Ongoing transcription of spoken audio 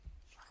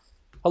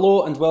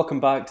Hello and welcome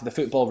back to the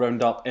Football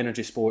Roundup,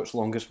 Energy Sports'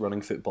 longest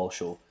running football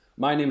show.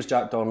 My name is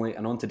Jack Donnelly,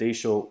 and on today's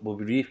show we'll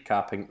be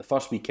recapping the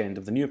first weekend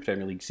of the new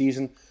Premier League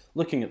season,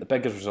 looking at the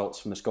biggest results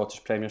from the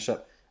Scottish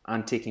Premiership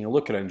and taking a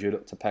look around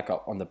Europe to pick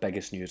up on the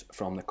biggest news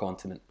from the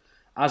continent.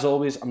 As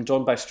always, I'm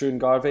joined by Struan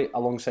Garvey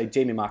alongside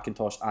Jamie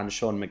McIntosh and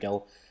Sean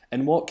McGill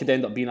in what could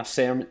end up being a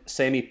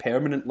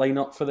semi-permanent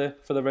lineup for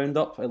the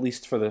roundup, at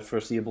least for the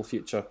foreseeable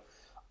future.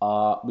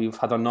 We've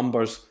had our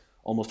numbers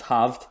almost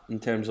halved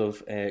in terms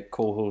of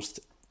co-host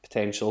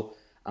potential,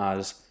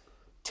 as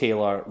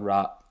Taylor,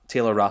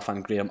 Rafa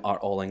and Graham are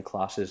all in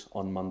classes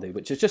on Monday,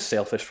 which is just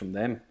selfish from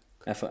them,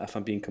 if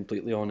I'm being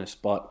completely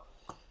honest. But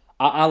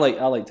I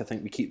like to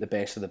think we keep the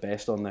best of the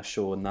best on this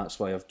show, and that's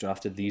why I've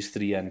drafted these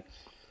three in.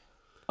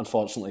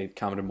 Unfortunately,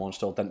 Cameron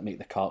Monstall didn't make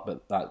the cut,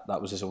 but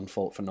that was his own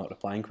fault for not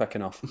replying quick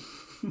enough.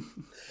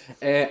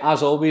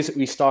 As always,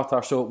 we start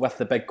our show with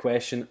the big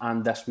question,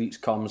 and this week's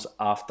comes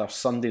after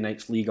Sunday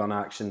night's League on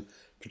action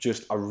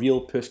produced a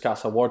real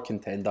Puskás Award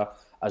contender,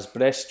 as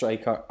Brest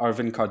striker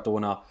Irvin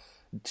Cardona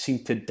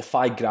seemed to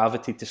defy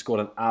gravity to score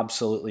an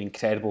absolutely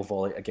incredible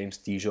volley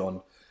against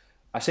Dijon.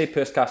 I say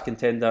Puskás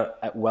contender,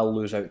 it will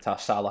lose out to a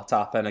Salah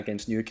tap-in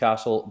against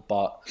Newcastle,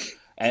 but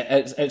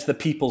it's the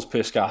people's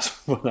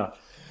Puskás winner.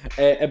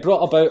 It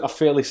brought about a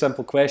fairly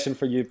simple question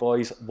for you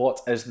boys.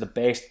 What is the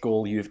best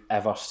goal you've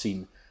ever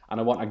seen? And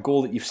I want a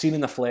goal that you've seen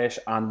in the flesh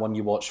and one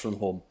you watched from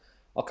home.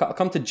 I'll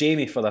come to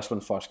Jamie for this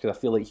one first, because I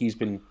feel like he's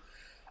been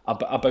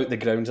about the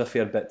grounds a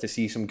fair bit to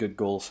see some good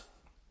goals.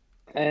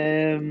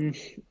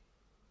 Goodness,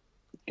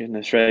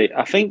 right.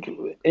 I think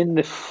in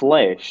the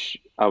flesh,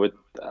 I've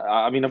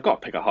got to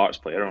pick a Hearts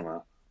player, haven't I?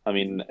 I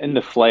mean, in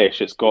the flesh,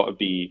 it's got to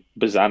be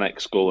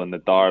Bazanic's goal in the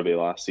derby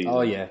last season.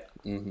 Oh, yeah.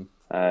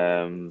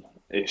 Mm-hmm.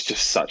 It's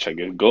just such a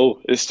good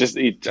goal. I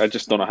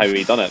just don't know how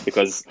he done it,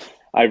 because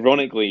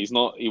ironically,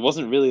 he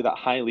wasn't really that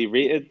highly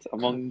rated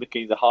among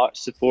the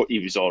Hearts support. He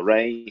was all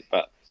right,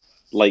 but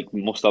like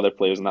most other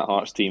players in that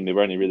Hearts team, they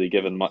weren't really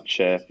given much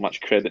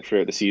credit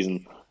throughout the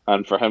season.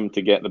 And for him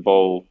to get the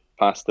ball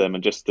past them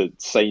and just to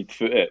side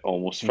foot it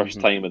almost first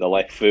time with the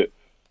left foot,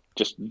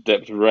 just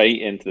dipped right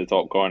into the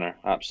top corner.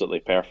 Absolutely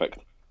perfect.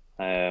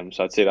 So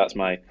I'd say that's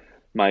my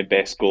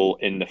best goal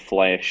in the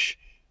flesh.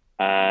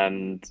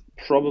 And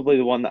probably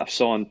the one that I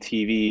saw on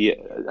TV,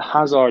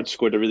 Hazard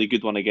scored a really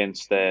good one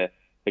against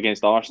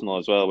Arsenal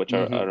as well, which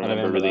I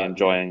remember really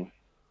enjoying.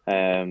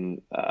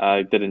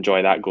 I did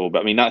enjoy that goal,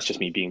 but I mean, that's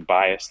just me being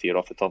biased here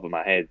off the top of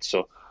my head.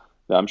 So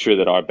I'm sure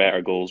there are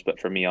better goals, but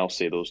for me, I'll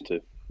say those two.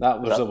 That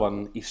was the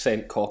one he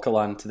sent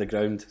Coquelin to the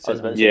ground.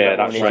 Yeah,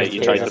 that's right. He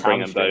tried to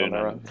bring him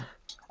down.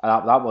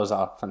 That was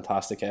a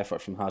fantastic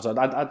effort from Hazard.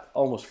 I'd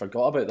almost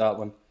forgot about that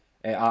one.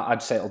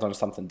 I'd settled on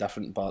something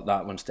different, but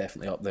that one's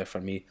definitely up there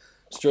for me.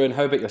 Struan,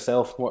 how about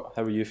yourself?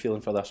 How are you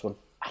feeling for this one?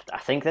 I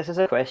think this is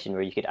a question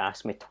where you could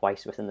ask me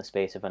twice within the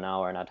space of an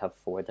hour and I'd have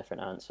four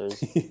different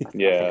answers.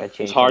 Yeah,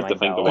 it's hard to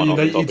think of one.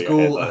 A United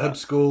goal, a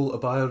Hibs goal, a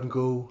Bayern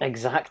goal.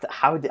 Exact.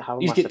 How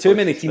you get too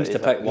many teams to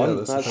pick one.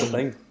 Yeah, that's the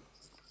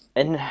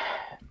thing.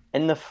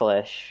 In the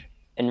flesh,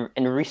 in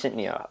recent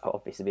years,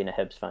 obviously being a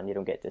Hibs fan, you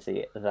don't get to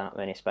see that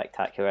many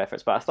spectacular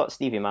efforts. But I thought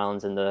Stevie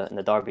Mallon's in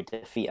the derby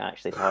defeat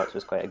actually to Hearts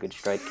was quite a good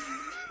strike.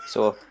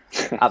 So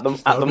at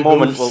the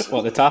moment,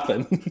 the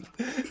tap-in?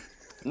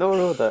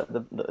 No,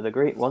 the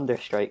great wonder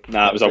strike.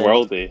 Nah, it was a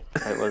worldie.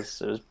 It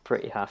was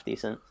pretty half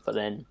decent, but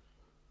then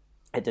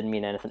it didn't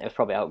mean anything. It was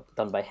probably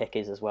outdone by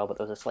Hickey's as well, but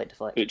there was a slight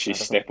deflection. Uchi's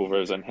step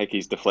overs and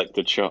Hickey's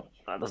deflected shot.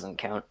 That doesn't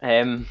count.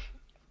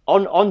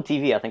 On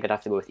TV, I think I'd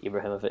have to go with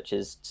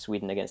Ibrahimovic's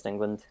Sweden against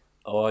England.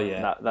 Oh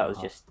yeah, that was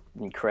just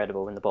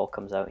incredible when the ball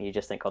comes out and you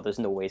just think, oh, there's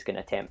no way he's going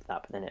to attempt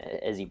that, but then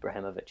it is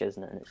Ibrahimovic,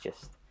 isn't it? And it's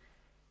just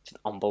an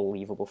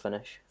unbelievable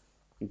finish.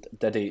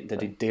 Did he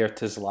dare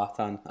to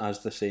Zlatan,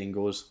 as the saying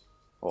goes?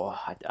 Oh,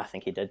 I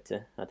think he did too.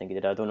 I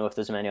don't know if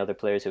there's many other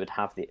players who would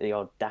have the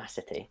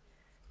audacity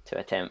to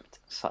attempt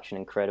such an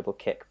incredible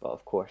kick, but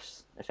of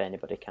course, if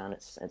anybody can,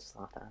 it's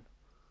Zlatan.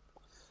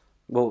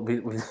 Well,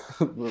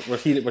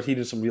 we're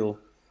hearing some real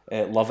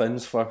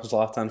love-ins for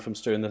Zlatan from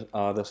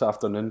Struan this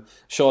afternoon.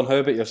 Sean, how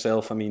about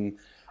yourself? I mean,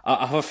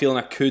 I have a feeling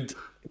I could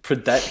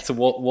predict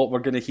what we're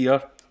going to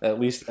hear, at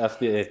least if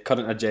the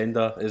current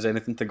agenda is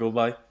anything to go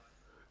by.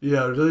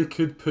 Yeah, I really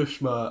could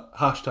push my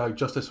hashtag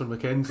Justice for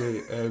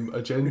Mackenzie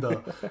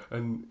agenda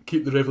and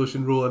keep the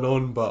revolution rolling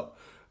on, but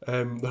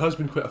there has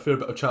been quite a fair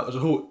bit of chat. There's a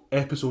whole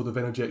episode of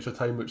Energy Extra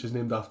Time which is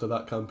named after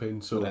that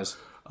campaign, so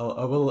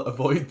I will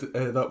avoid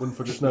that one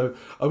for just now.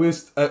 I mean,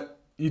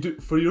 you do,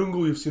 for your own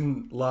goal you've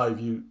seen live,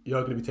 you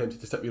are going to be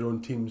tempted to stick your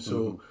own team,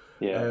 so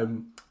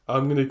I'm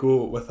going to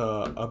go with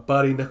a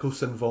Barry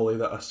Nicholson volley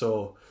that I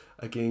saw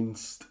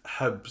against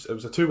Hibs. It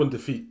was a 2-1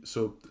 defeat,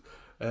 so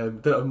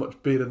didn't have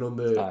much bearing on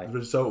the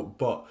result,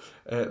 but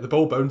the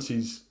ball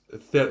bounces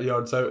 30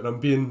 yards out, and I'm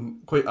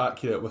being quite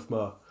accurate with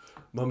my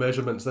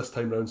measurements this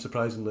time round,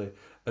 surprisingly,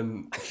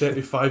 and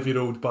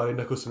 35-year-old Barry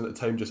Nicholson at the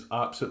time just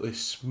absolutely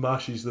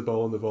smashes the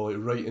ball on the volley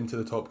right into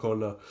the top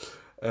corner.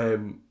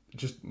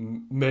 Just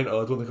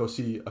mental. I don't think I'll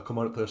see a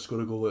Command player score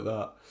a goal like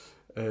that,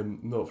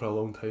 not for a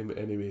long time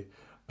anyway.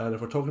 And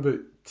if we're talking about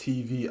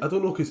TV, I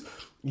don't know, because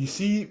you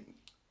see,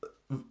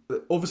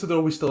 obviously they're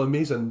always still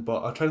amazing,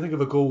 but I try to think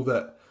of a goal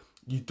that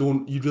you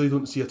really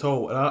don't see at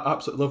all. And I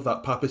absolutely love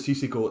that Papa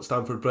Cisse goal at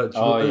Stamford Bridge,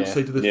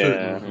 outside of the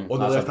foot on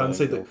the left hand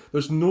side.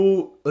 There's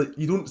no,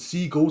 you don't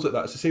see goals like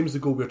that. It's the same as the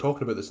goal we were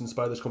talking about that's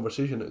inspired this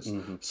conversation. It's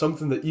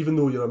something that, even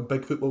though you're a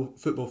big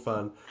football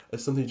fan,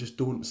 it's something you just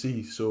don't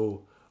see.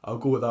 So I'll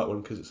go with that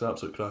one because it's an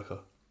absolute cracker.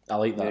 I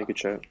like that. Yeah, good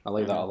shout. I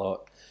like that a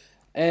lot.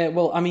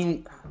 Well, I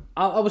mean,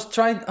 I was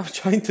trying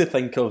to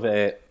think of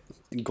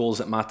goals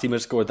that my team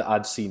had scored that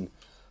I'd seen,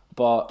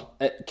 but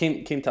it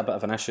came to a bit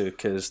of an issue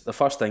because the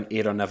first thing,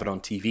 Ayr are never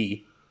on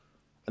TV,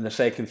 and the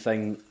second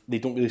thing, they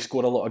don't really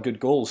score a lot of good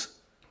goals.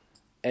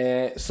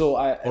 Or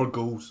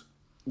goals.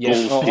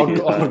 Yeah,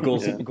 or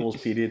goals. Yeah. Goals.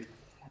 Period.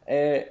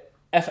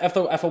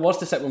 If I was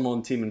to sit with my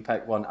own team and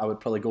pick one, I would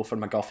probably go for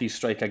McGuffey's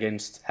strike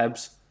against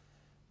Hibs,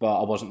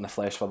 but I wasn't in the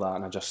flesh for that,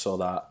 and I just saw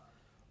that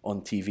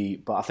on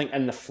TV. But I think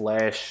in the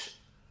flesh,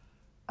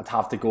 I'd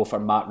have to go for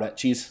Matt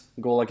Ritchie's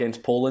goal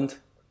against Poland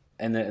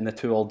in the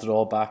 2-2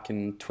 draw back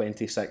in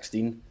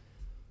 2016.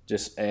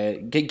 Just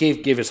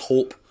gave us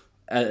hope,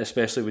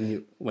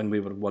 especially when we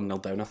were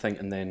 1-0 down, I think,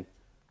 and then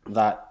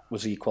that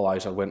was the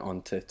equaliser, went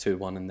on to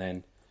 2-1, and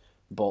then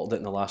bottled it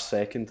in the last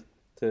second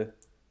to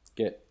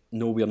get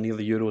nowhere near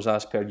the Euros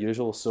as per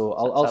usual. So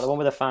Is that the one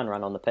with the fan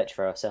ran on the pitch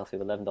for a selfie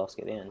with Lewandowski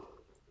at the end?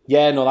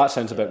 Yeah, no, that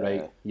sounds about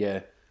right. Yeah,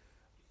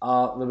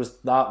 there was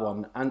that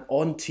one, and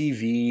on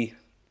TV,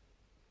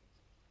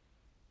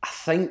 I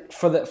think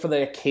for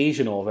the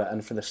occasion of it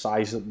and for the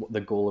size of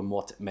the goal and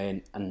what it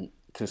meant, and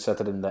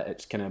considering that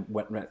it's kind of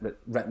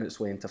written its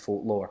way into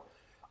folklore,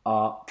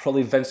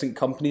 probably Vincent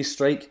Kompany's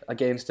strike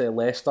against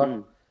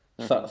Leicester,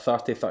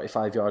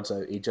 30-35 yards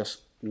out, he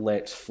just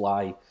lets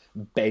fly,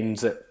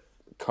 bends it,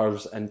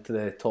 curves into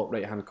the top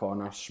right hand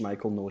corner,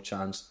 Schmeichel no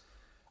chance.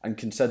 And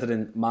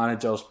considering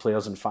managers,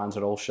 players and fans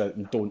are all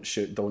shouting, don't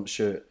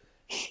shoot,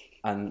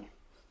 and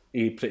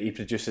he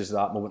produces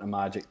that moment of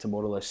magic to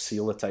more or less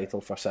seal the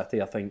title for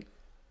City. I think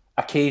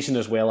occasion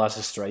as well as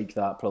a strike,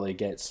 that probably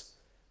gets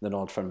the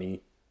nod for me.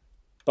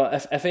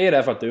 But if Ayr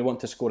ever do want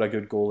to score a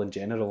good goal in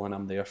general and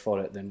I'm there for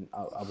it, then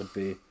I'd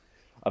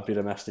be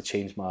remiss to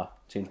change my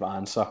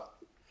answer.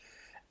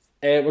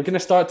 We're going to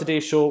start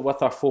today's show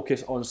with our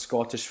focus on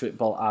Scottish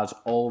football as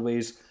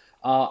always.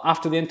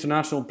 After the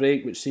international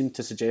break, which seemed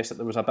to suggest that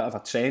there was a bit of a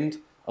trend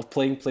of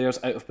playing players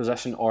out of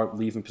position or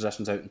leaving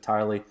positions out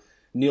entirely,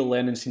 Neil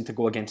Lennon seemed to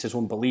go against his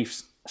own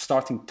beliefs,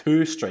 starting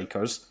 2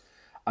 strikers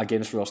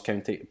against Ross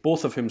County,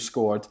 both of whom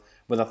scored,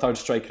 with a third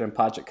striker in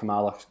Patrick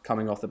Kamala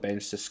coming off the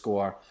bench to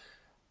score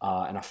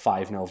in a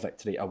 5-0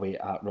 victory away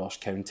at Ross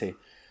County.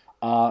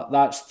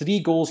 That's 3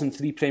 goals and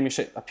 3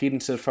 Premiership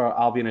appearances for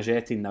Albion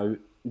Ajeti now.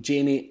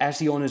 Jamie, is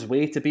he on his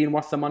way to being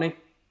worth the money?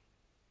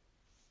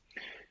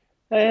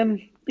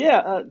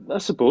 Yeah, I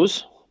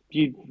suppose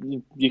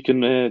you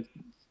can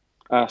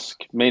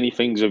ask many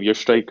things of your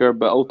striker,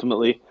 but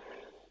ultimately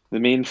the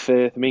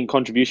main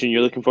contribution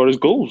you're looking for is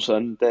goals,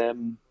 and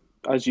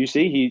as you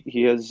say,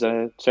 he has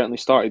certainly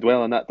started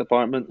well in that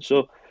department.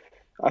 So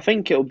I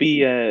think it'll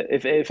be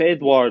if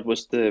Edouard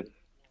was to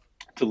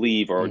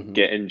leave or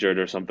get injured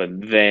or something,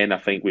 then I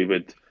think we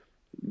would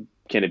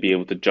kind of be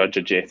able to judge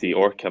Ajeti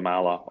or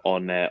Kamala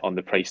on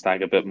the price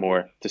tag a bit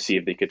more to see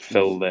if they could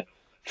fill the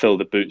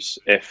boots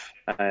if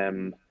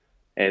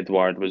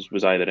Edouard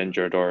was either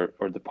injured or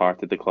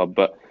departed the club.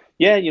 But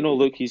yeah,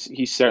 look,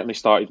 he's certainly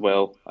started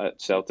well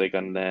at Celtic,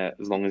 and as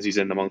long as he's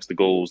in amongst the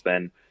goals,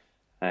 then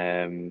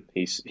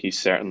he's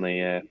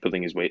certainly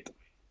pulling his weight.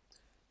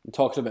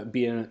 Talking about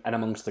being in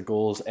amongst the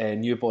goals,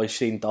 new boy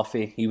Shane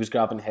Duffy, he was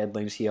grabbing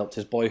headlines. He helped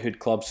his boyhood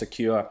club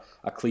secure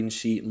a clean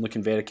sheet and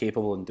looking very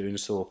capable in doing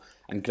so,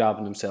 and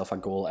grabbing himself a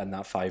goal in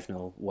that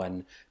 5-0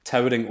 win,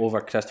 towering over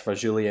Christopher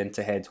Jullien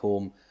to head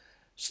home.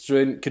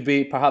 Struan, could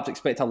we perhaps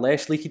expect a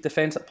less leaky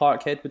defence at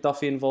Parkhead with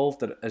Duffy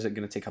involved, or is it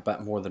going to take a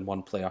bit more than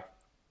one player?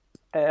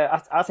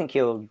 I think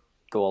he'll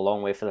go a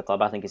long way for the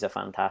club. I think he's a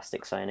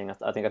fantastic signing.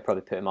 I think I'd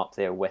probably put him up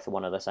there with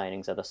one of the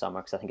signings of the summer,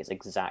 because I think it's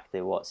exactly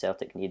what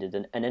Celtic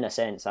needed. And in a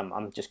sense,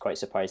 I'm just quite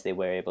surprised they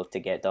were able to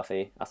get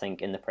Duffy. I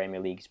think in the Premier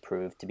League he's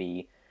proved to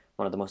be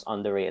one of the most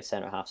underrated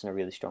centre-halves in a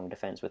really strong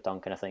defence with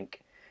Duncan. I think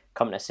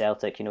coming to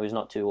Celtic, he's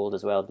not too old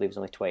as well. I believe he's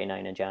only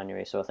 29 in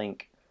January. So I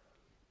think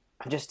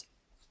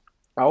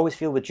I always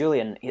feel with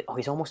Jullien,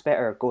 he's almost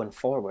better going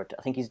forward.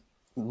 I think he's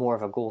more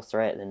of a goal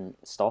threat than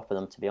stopping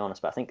them, to be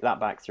honest. But I think that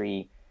back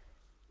three,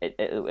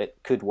 it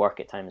could work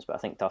at times, but I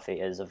think Duffy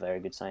is a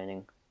very good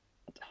signing.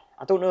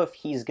 I don't know if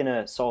he's going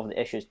to solve the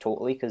issues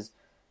totally, because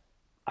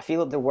I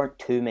feel like there weren't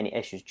too many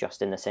issues,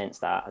 just in the sense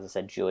that, as I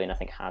said, Jullien, I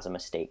think, has a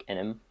mistake in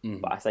him.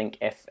 But I think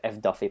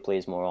if Duffy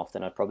plays more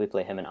often, I'd probably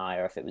play him and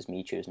Ayer if it was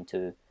me choosing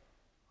to.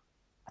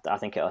 I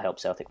think it'll help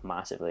Celtic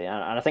massively.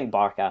 And I think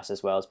Barkas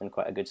as well has been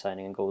quite a good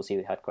signing in goals. He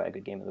had quite a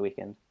good game at the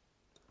weekend.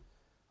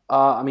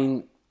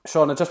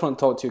 Sean, I just want to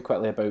talk to you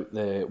quickly about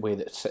the way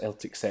that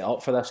Celtic set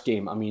up for this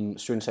game.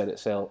 Struan said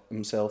it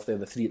himself there,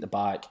 the 3 at the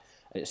back,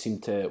 it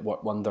seemed to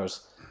work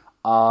wonders.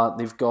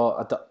 They've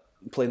got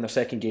playing their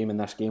second game in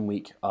this game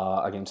week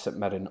against St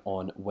Mirren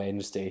on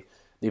Wednesday.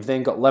 They've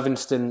then got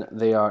Livingston,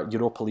 their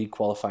Europa League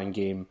qualifying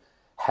game,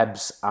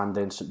 Hibs and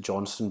then St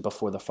Johnstone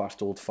before the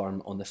first Old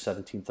Firm on the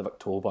 17th of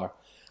October.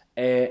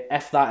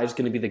 If that is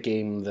going to be the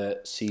game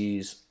that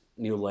sees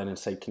Neil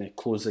Lennon's side kind of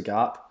close the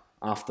gap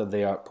after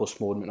their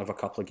postponement of a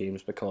couple of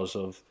games because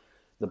of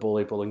the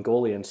Boli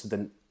Bolingoli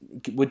incident,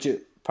 would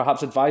you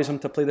perhaps advise him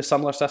to play the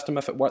similar system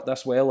if it worked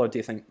this well, or do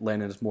you think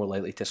Lennon is more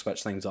likely to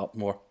switch things up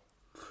more?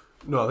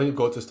 No, I think you've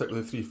got to stick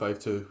with the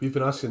 3-5-2. We've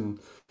been asking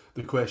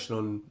the question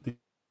on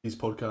these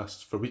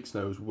podcasts for weeks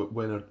now, is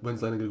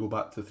when's Lennon going to go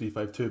back to the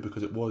 3-5-2,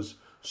 because it was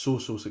so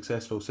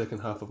successful second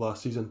half of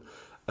last season,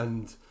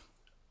 and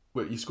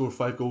you score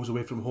 5 goals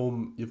away from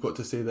home, you've got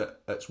to say that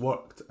it's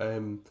worked.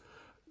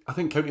 I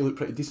think County looked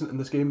pretty decent in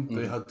this game.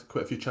 They had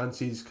quite a few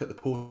chances, hit the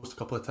post a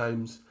couple of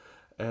times,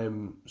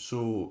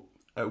 so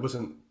it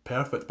wasn't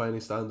perfect by any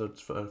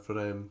standards for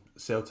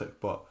Celtic,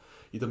 but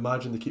you'd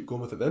imagine they keep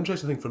going with it. The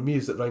interesting thing for me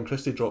is that Ryan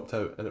Christie dropped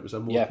out, and it was a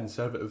more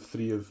conservative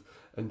three of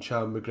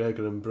Cham, McGregor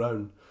and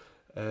Brown,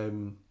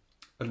 and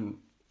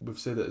we've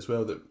said it as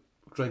well that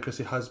Ryan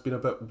Christie has been a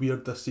bit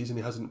weird this season.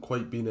 He hasn't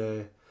quite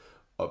been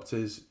up to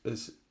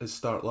his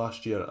start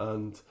last year,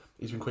 and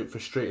he's been quite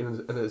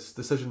frustrating in his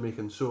decision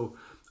making. So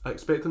I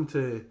expect him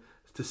to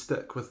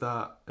stick with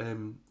that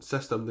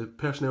system. The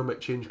personnel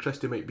might change.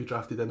 Christie might be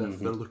drafted in if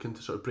they're looking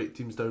to sort of break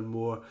teams down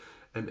more.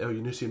 El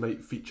Yunusi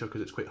might feature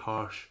because it's quite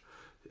harsh.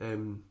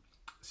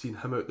 Seeing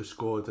him out the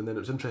squad, and then it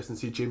was interesting to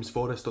see James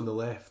Forrest on the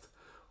left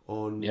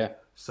on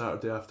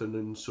Saturday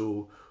afternoon.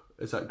 So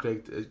is that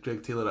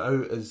Greg Taylor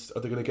out? Are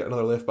they going to get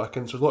another left back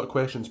in? So there's a lot of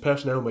questions.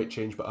 Personnel might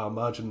change, but I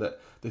imagine that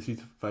the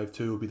 3-5-2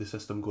 will be the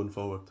system going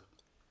forward.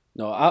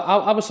 No,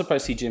 I was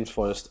surprised to see James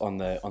Forrest on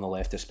the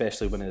left,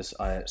 especially when his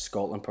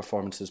Scotland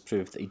performances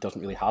proved that he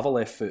doesn't really have a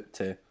left foot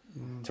to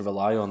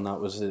rely on. That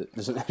was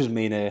his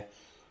main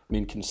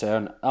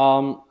concern.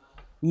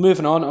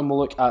 Moving on, and we'll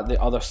look at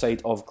the other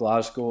side of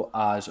Glasgow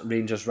as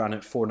Rangers ran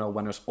out 4-0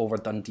 winners over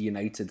Dundee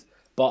United.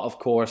 But of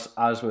course,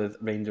 as with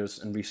Rangers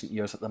in recent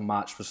years, the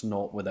match was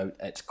not without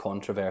its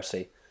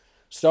controversy.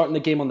 Starting the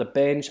game on the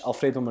bench,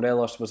 Alfredo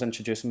Morelos was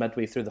introduced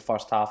midway through the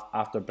first half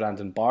after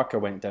Brandon Barker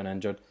went down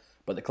injured,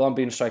 but the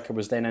Colombian striker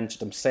was then injured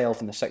himself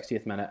in the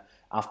 60th minute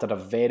after a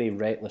very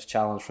reckless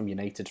challenge from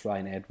United's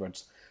Ryan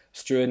Edwards.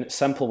 Struan,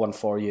 simple one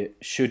for you,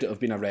 should it have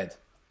been a red?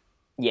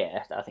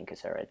 Yeah, I think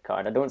it's a red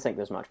card. I don't think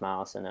there's much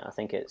malice in it. I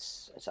think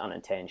it's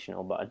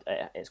unintentional, but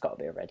it's got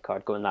to be a red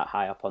card. Going that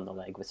high up on the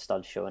leg with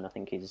studs showing, I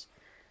think he's...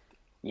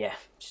 Yeah,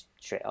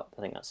 straight up.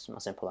 I think that's my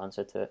simple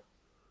answer to it.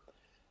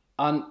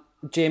 And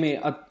Jamie,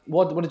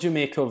 what did you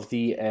make of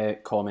the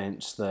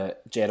comments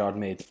that Gerrard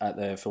made at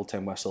the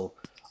full-time whistle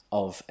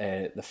of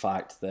the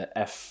fact that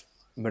if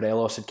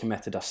Morelos had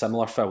committed a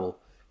similar foul,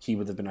 he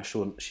would have been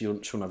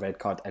shown a red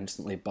card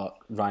instantly, but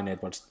Ryan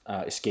Edwards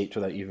escaped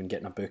without even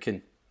getting a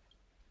booking?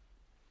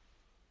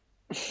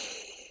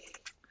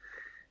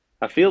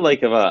 I feel like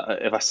if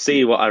I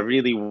say what I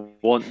really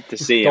want to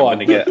say, I'm going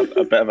to get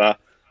a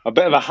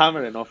bit of a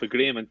hammering off of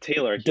Graham and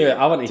Taylor here. Do it,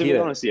 I want to hear it.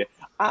 To be honest with you,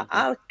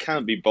 I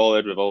can't be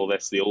bothered with all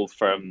this, the Old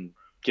Firm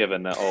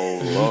giving it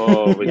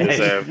all. We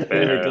deserve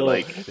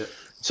better.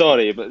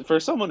 Sorry, but for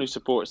someone who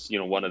supports,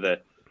 one of the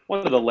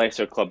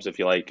lesser clubs, if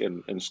you like,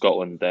 in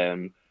Scotland,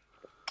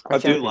 I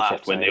do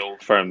laugh when the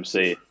Old Firm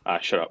say,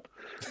 shut up.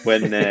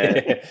 When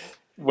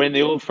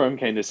the Old Firm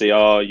kind of say,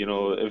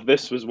 if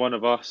this was one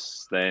of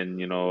us, then,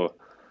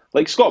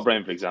 like Scott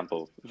Brown, for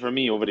example. For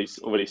me, over his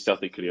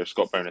Celtic career,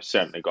 Scott Brown has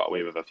certainly got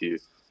away with a few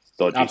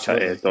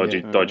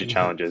dodgy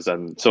challenges,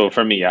 and so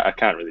for me, I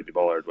can't really be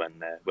bothered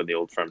when the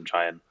Old Firm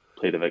try and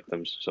play the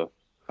victims. So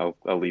I'll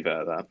leave it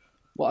at that.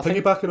 Well,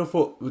 piggybacking off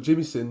what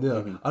Jamie's saying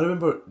there, I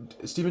remember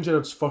Steven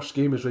Gerrard's first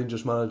game as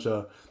Rangers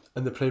manager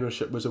in the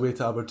Premiership was away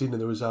to Aberdeen, and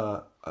there was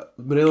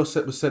Morelos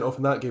was sent off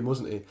in that game,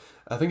 wasn't he?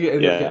 I think he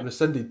ended up getting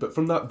rescinded, but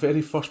from that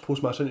very first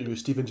post-match interview,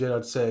 Steven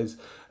Gerrard says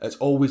it's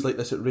always like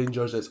this at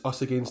Rangers, it's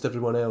us against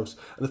everyone else.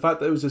 And the fact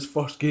that it was his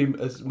first game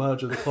as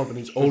manager of the club and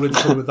he's already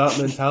coming with that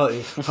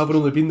mentality, having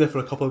only been there for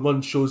a couple of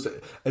months, shows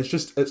that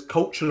it's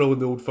cultural in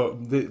the Old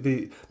Firm.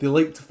 They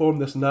like to form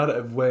this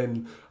narrative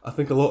when I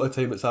think a lot of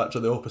the time it's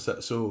actually the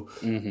opposite. So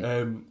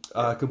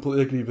I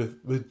completely agree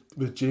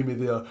with Jamie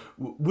there.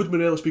 Would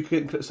Morelos be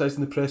getting criticised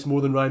in the press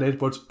more than Ryan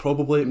Edwards?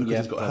 Probably, because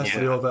he's got a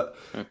history of it.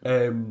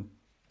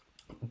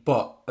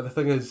 But the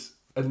thing is,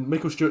 and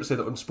Michael Stewart said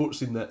it on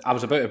Sportscene that... I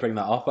was about to bring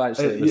that up,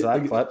 actually. It was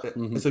that clip.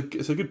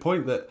 It's a good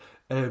point that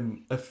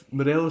if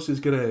Morelos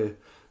is going to...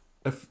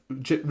 If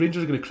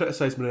Rangers are going to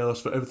criticise Morelos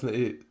for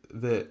everything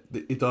that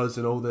he does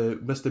and all the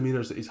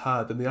misdemeanours that he's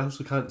had, and they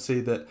also can't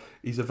say that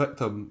he's a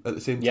victim at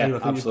the same time. I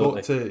think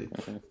absolutely. You've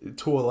got to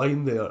toe a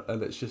line there,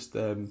 and it's just...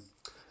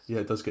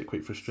 it does get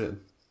quite frustrating.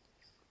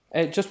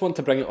 I just want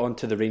to bring it on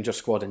to the Rangers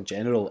squad in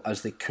general,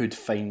 as they could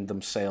find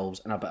themselves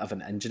in a bit of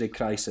an injury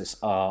crisis.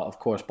 Of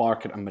course,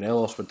 Barker and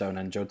Morelos were down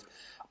injured,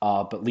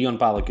 but Leon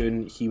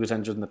Balogun, he was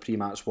injured in the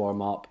pre-match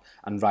warm-up,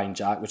 and Ryan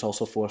Jack was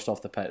also forced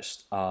off the pitch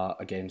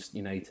against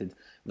United.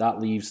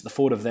 That leaves the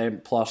four of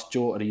them, plus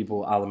Joe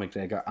Aribo, Alan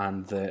McGregor,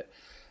 and the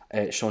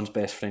Sean's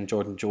best friend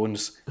Jordan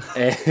Jones,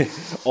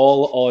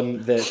 all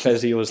on the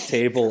physio's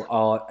table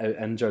are out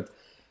injured.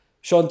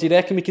 Sean, do you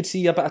reckon we could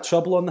see a bit of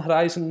trouble on the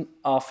horizon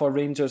for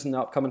Rangers in the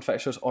upcoming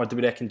fixtures, or do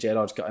we reckon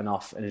Gerrard's got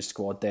enough in his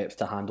squad depth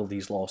to handle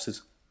these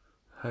losses?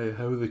 How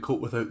will they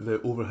cope without the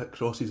overhit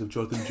crosses of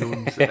Jordan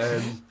Jones?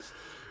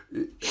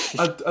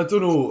 I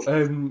don't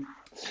know.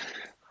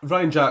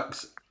 Ryan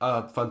Jack's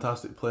a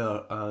fantastic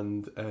player,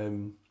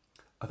 and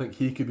I think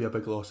he could be a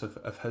big loss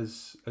if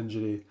his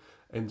injury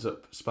ends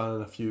up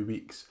spanning a few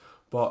weeks.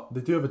 But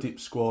they do have a deep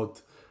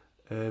squad.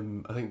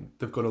 I think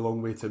they've gone a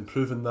long way to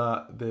improving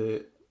that.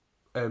 The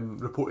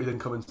reported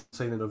incoming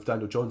signing of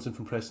Daniel Johnson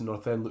from Preston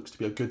North End looks to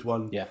be a good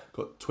one. Yeah.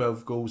 Got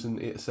 12 goals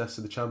and 8 assists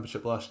in the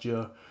Championship last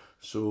year.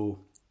 So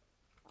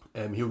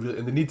he'll really,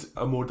 and they need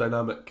a more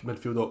dynamic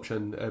midfield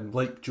option,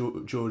 like Joe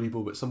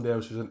Aribo, but somebody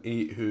else who's an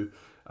 8 who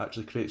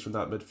actually creates from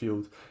that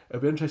midfield.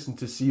 It'll be interesting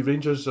to see.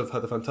 Rangers have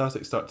had a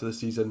fantastic start to the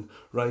season.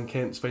 Ryan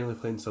Kent's finally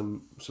playing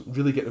some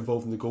really getting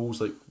involved in the goals,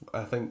 like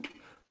I think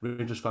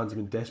Rangers fans have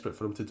been desperate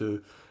for him to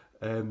do.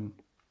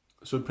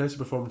 So impressive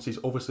performances.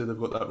 Obviously they've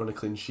got that run of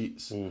clean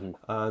sheets,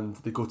 and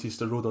they go to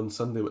Easter Road on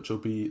Sunday, which will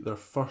be their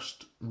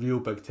first real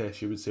big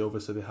test, you would say.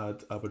 Obviously they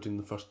had Aberdeen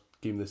the first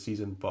game of the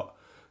season, but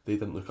they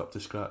didn't look up to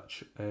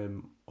scratch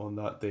on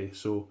that day.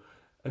 So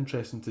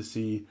interesting to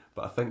see,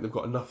 but I think they've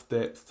got enough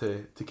depth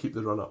to keep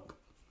the run up.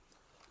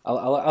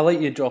 I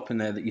like you dropping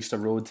the Easter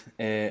Road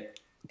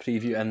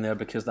preview in there,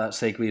 because that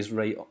segues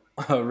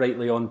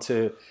rightly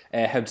onto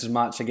Hibs'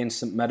 match against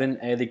St Mirren.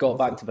 They got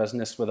back to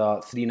business with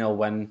a 3-0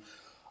 win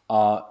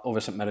over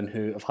St Mirren,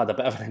 who have had a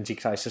bit of an injury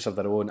crisis of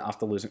their own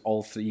after losing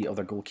all 3 of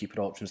their goalkeeper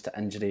options to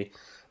injury.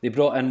 They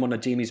brought in one of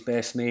Jamie's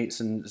best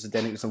mates in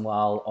Zdenek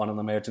Zimwal on an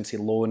emergency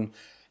loan.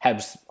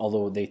 Hibs,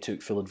 although they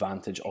took full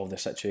advantage of the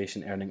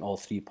situation, earning all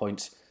 3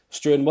 points.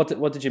 Struan,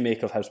 what did you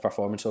make of Hibs'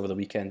 performance over the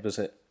weekend? Was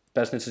it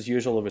business as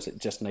usual, or was it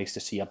just nice to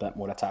see a bit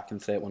more attacking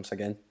threat once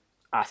again?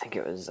 I think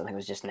it was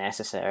just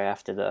necessary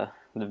after the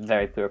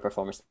very poor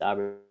performance at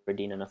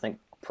Aberdeen, and I think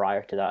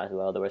prior to that as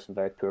well there were some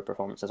very poor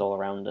performances all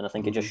around, and I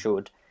think it just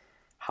showed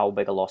how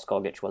big a loss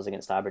Gogic was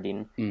against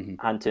Aberdeen,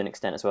 and to an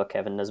extent as well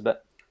Kevin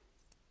Nisbet.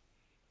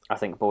 I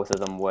think both of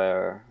them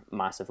were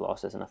massive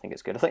losses, and I think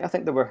it's good. I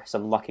think there were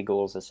some lucky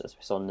goals, as we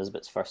saw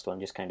Nisbet's first one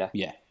just kind of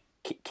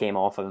came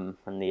off him,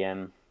 and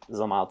the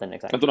Zlamal didn't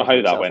exactly. I don't know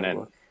how that went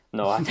in.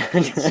 No,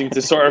 it seemed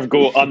to sort of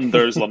go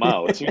under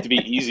Zlamal. It seemed to be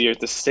easier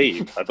to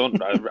save. I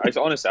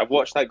honestly, I've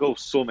watched that goal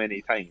so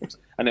many times,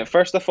 and at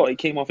first I thought it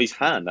came off his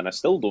hand, and I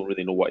still don't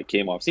really know what it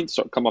came off. It seemed to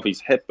sort of come off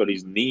his hip or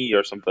his knee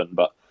or something,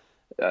 but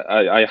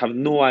I have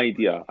no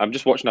idea. I'm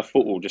just watching a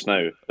photo just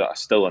now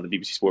that's still on the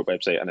BBC Sport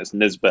website, and it's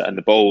Nisbet, and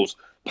the ball's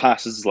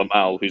passes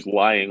Zlamal, who's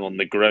lying on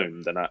the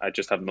ground, and I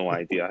just have no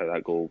idea how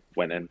that goal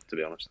went in, to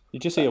be honest. You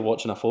just say you're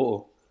watching a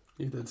photo.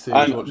 You did say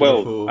I am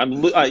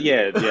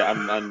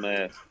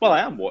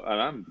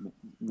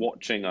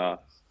watching a.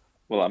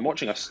 Well, I'm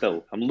watching a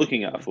still. I'm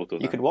looking at a photo.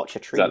 You could watch a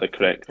tree. Is that the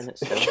correct?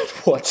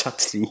 Watch a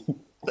tree.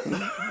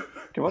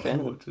 Can watch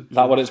it.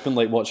 That what it's been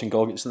like watching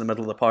Gogic in the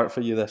middle of the park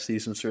for you this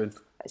season, soon.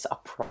 It's a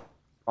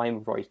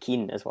prime Roy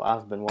Keane is what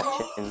I've been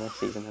watching this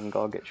season in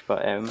Gogic,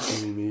 but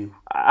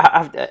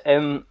I've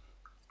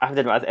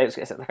did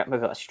it's like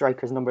maybe a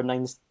striker's number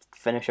 9's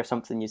finish or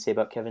something you'd say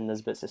about Kevin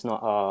Nisbet. It's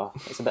not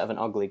it's a bit of an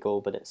ugly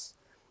goal, but it's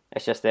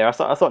just there. I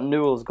thought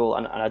Newell's goal,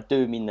 and I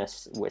do mean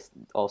this with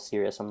all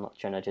serious. I'm not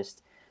trying to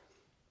just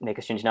make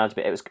a strange analogy,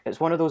 but it's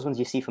one of those ones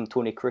you see from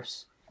Tony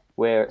Cruz,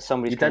 where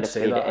somebody's kind of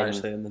played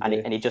it in,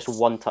 and he just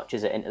one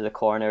touches it into the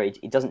corner.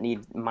 He doesn't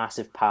need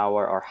massive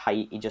power or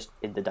height. He just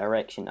in the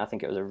direction. I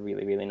think it was a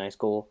really, really nice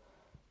goal.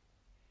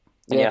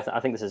 And I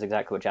think this is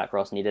exactly what Jack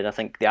Ross needed. I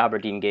think the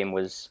Aberdeen game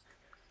was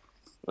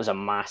a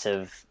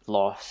massive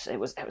loss. It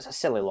was a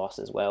silly loss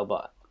as well,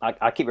 but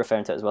I keep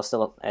referring to it as well.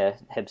 Still,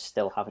 Hibs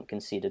still haven't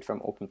conceded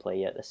from open play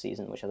yet this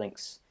season, which I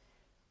think's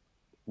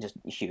just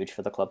huge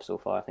for the club so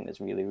far. I think it's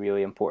really,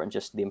 really important,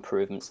 just the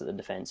improvements that the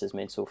defence has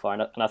made so far.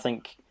 And I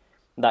think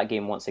that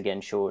game once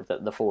again showed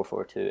that the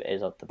 4-4-2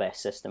 is the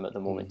best system at the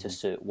moment to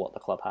suit what the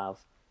club have.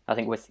 I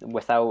think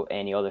without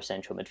any other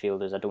central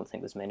midfielders, I don't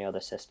think there's many other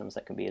systems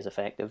that can be as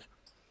effective.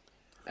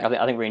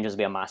 I think Rangers will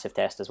be a massive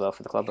test as well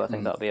for the club, but I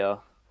think that'll be a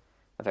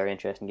very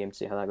interesting game to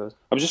see how that goes.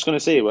 I was just going to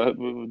say,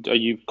 are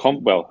you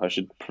well, I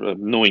should,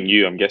 knowing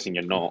you, I'm guessing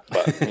you're not,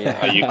 but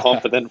are you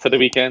confident for the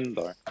weekend?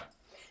 Or? Do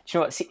you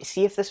know what?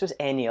 See if this was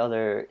any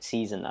other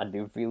season, I'd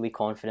be really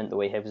confident the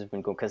way Hibs have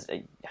been going, because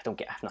I've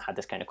not had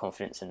this kind of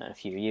confidence in a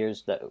few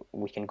years that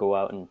we can go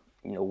out and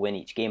win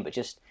each game, but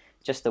just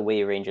the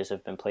way Rangers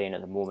have been playing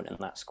at the moment in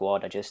that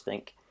squad, I just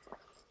think,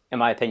 in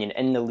my opinion,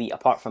 in the league,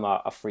 apart from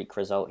a freak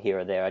result here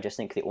or there, I just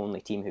think the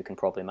only team who can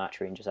probably match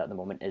Rangers at the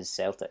moment is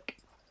Celtic.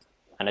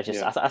 And I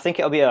think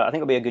it'll be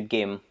a good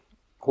game.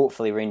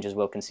 Hopefully, Rangers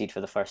will concede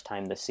for the first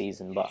time this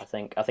season, but I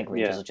think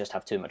Rangers will just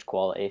have too much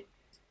quality.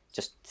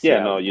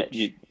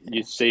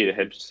 You say the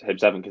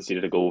Hibs haven't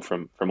conceded a goal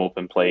from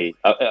open play.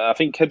 I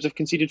think Hibs have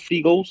conceded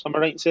 3 goals. Am I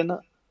right in saying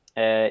that?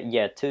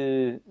 Yeah,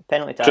 2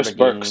 penalty to Chris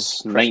Aberdeen.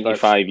 Burke's Chris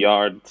 95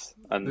 yards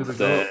and There we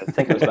go. I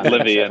think it was about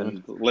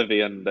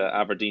Livy and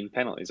Aberdeen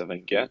penalties, I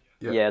think, yeah?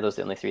 Yeah, those are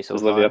the only 3 so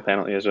Was far. Livy a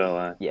penalty as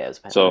well? Yeah, it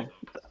was a So, penalty.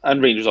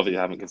 and Rangers obviously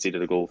haven't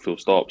conceded a goal full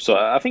stop. So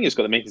I think it's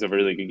got the makings of a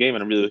really good game,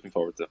 and I'm really looking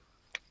forward to it.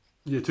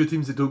 Yeah, 2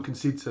 teams that don't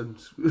concede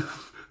since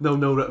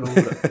 0-0 written all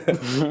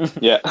over it.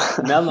 Yeah.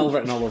 0-0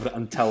 written all over it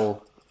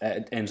until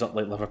it ends up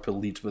like Liverpool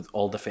Leeds with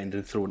all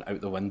defending thrown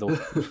out the window.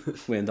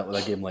 We end up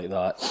with a game like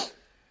that.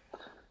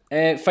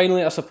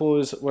 Finally, I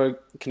suppose we're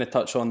going to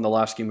touch on the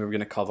last game we were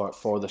going to cover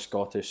for the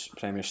Scottish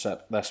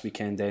Premiership this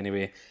weekend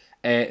anyway.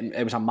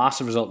 It was a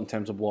massive result in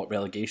terms of what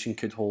relegation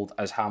could hold,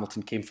 as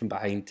Hamilton came from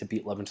behind to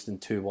beat Livingston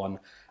 2-1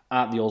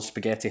 at the Old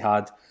Spaghetti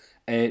Had.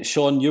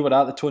 Sean, you were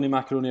at the Tony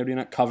Macaroni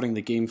Arena covering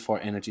the game for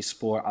Energy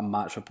Sport, a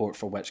match report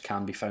for which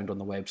can be found on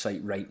the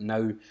website right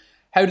now.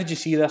 How did you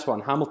see this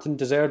one? Hamilton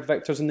deserved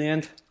victors in the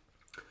end?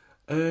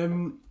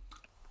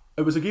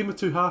 It was a game of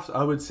 2 halves,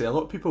 I would say. A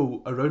lot of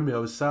people around me, I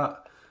was sat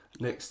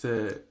next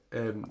to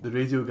the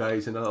radio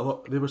guys, and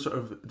they were sort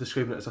of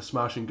describing it as a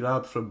smash and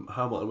grab from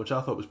Hamilton, which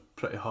I thought was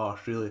pretty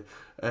harsh, really.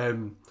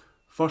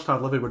 First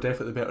half, Livy were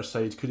definitely the better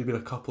side. Could have been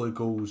a couple of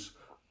goals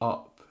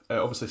up. It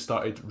obviously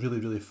started really,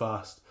 really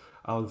fast.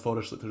 Alan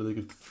Forrest looked a really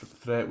good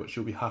threat, which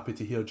you'll be happy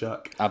to hear,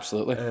 Jack.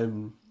 Absolutely.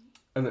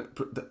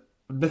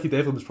 Nicky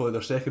Devlin was probably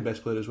their second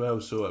best player as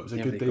well, so it was a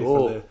good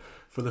day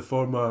for the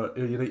former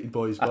United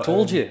boys. But, I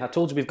told you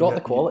we've got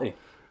the quality.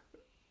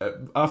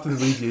 After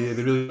the league,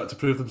 they really had to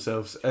prove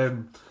themselves.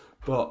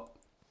 But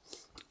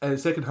in the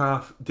second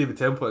half, David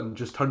Templeton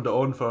just turned it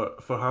on for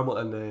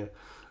Hamilton,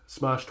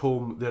 smashed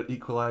home their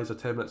equaliser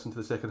 10 minutes into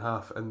the second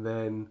half, and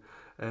then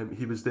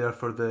he was there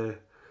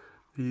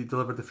he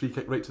delivered the free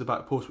kick right to the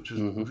back post, which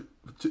was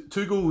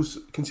 2 goals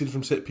conceded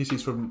from set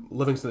pieces from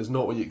Livingston is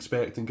not what you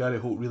expect, and Gary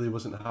Holt really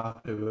wasn't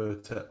happy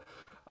about it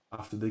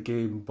after the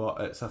game,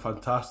 but it's a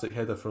fantastic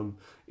header from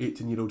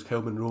 18-year-old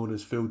Kelman Rowan,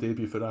 his full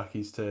debut for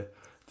Accies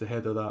to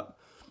header that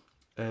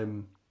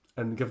and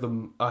give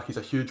them Accies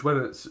a huge win.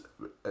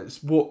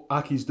 It's what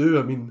Accies do.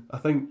 I mean, I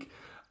think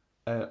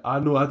I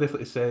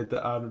definitely said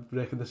that I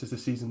reckon this is the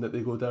season that they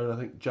go down. I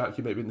think, Jack,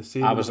 you might be in the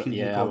same. I was.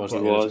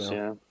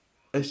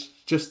 It's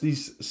just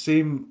these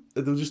same.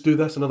 They'll just do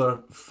this another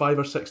 5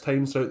 or 6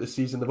 times throughout the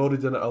season. They've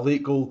already done it. A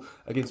late goal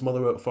against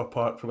Motherwell at Fir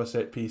Park from a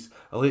set piece.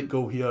 A late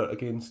goal here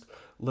against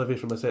Livy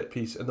from a set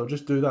piece, and they'll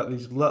just do that.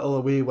 These little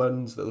away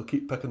wins that they'll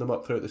keep picking them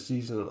up throughout the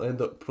season. It'll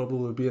end up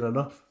probably being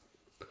enough.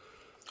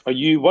 Are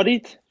you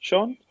worried,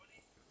 Sean,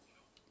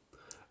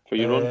 for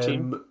your own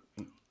team?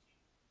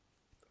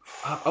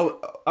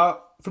 I,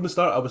 from the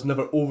start, I was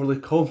never overly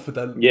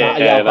confident.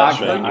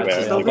 That's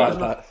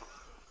right.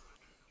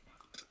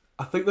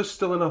 I think there's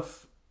still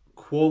enough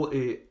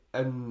quality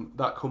in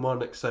that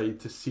Kilmarnock side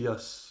to see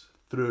us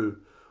through,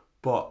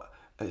 but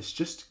it's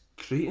just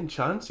creating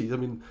chances. I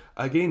mean,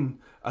 again,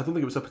 I don't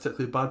think it was a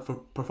particularly bad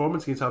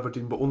performance against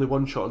Aberdeen, but only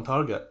 1 shot on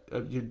target.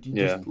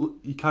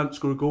 You can't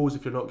score goals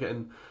if you're not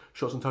getting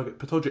shots on target.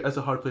 Pittodrie is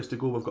a hard place to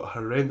go. We've got a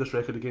horrendous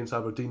record against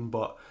Aberdeen,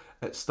 but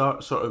it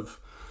starts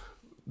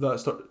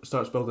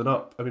building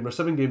up. I mean, we're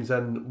 7 games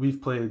in. We've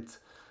played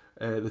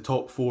the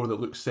top 4 that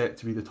looks set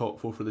to be the top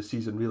 4 for the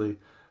season, really.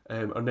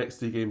 Our next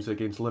 3 games are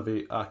against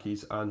Livy,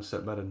 Accies and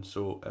St Mirren,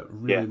 so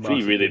really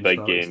 3 really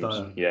big games.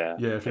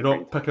 If you're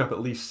not picking up at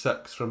least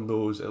 6 from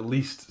those,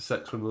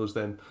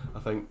 then I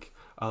think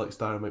Alex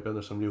Dyer might be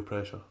under some real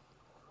pressure.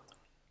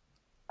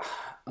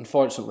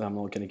 Unfortunately, I'm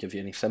not going to give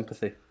you any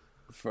sympathy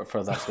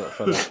for this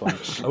one.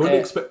 I wouldn't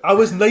expect. I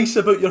was nice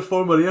about your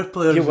former Ayr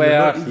players. You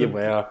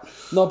were.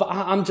 No, but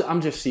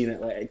I'm just seeing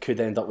it like it could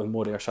end up with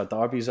more Ayrshire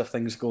derbies if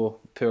things go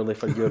poorly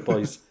for your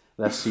boys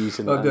this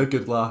season. That'd be a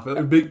good laugh. It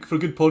would make for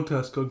good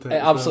podcast content.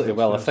 It absolutely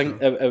will. I think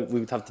we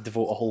would have to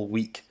devote a whole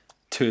week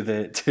to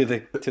the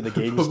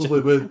games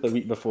the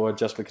week before,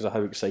 just because of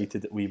how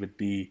excited we would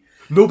be.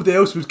 Nobody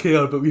else would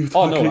care, but we would.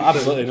 Oh no,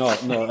 absolutely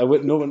not. No,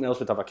 no one else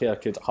would have a care,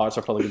 because Hearts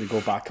are probably going to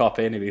go back up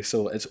anyway,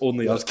 so it's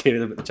only us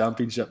caring about the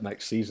Championship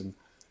next season.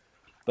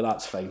 But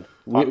that's fine.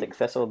 Partick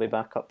Thistle will be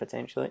back up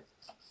potentially.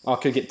 I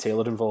could get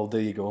Taylor involved.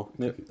 There you go.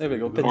 There we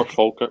go. Or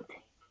Falkirk.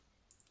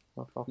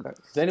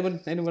 Does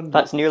anyone?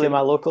 That's nearly my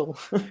local.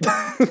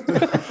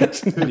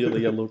 It's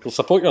nearly your local.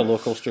 Support your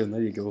local, Struan.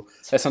 There you go.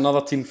 It's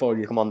another team for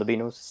you. Come on, the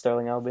Beanos,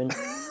 Stirling Albion.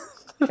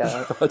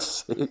 For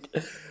God's sake.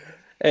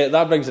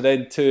 That brings it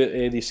in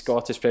to the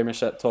Scottish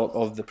Premiership talk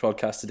of the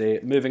podcast today.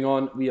 Moving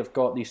on, we have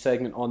got the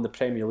segment on the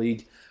Premier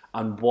League,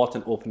 and what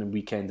an opening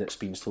weekend it's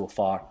been so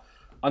far.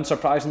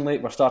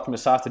 Unsurprisingly, we're starting with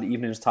Saturday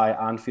evening's tie at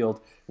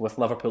Anfield, with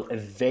Liverpool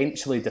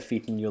eventually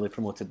defeating newly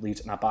promoted Leeds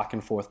in a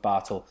back-and-forth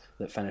battle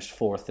that finished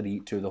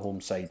 4-3 to the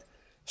home side.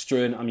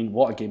 Struan, I mean,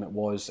 what a game it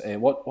was.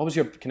 What was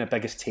your kind of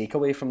biggest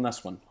takeaway from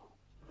this one?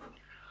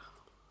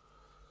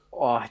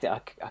 Oh, I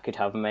could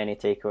have many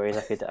takeaways.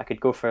 I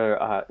could go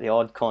for the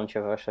odd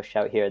controversial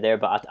shout here or there,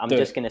 but I'm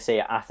just going to say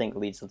I think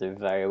Leeds will do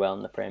very well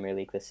in the Premier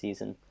League this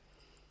season.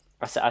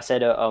 I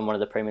said it on one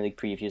of the Premier League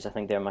previews, I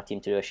think they're my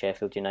team to do a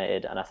Sheffield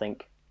United, and I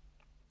think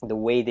the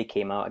way they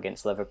came out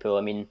against Liverpool,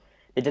 I mean,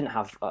 they didn't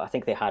have. I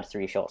think they had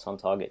 3 shots on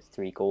target,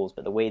 3 goals,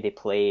 but the way they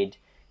played,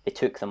 they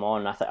took them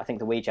on. I think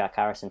the way Jack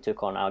Harrison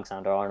took on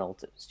Alexander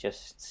Arnold, it was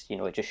just,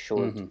 it just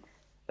showed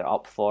they're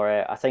up for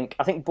it. I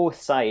think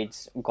both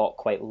sides got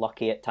quite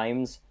lucky at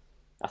times.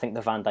 I think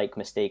the Van Dijk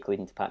mistake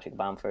leading to Patrick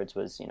Bamford's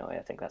was, I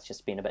think that's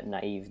just been a bit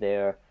naive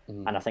there.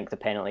 And I think the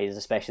penalties,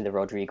 especially the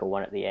Rodrigo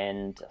one at the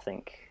end, I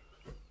think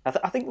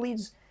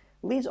Leeds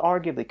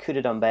arguably could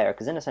have done better,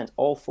 because in a sense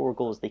all 4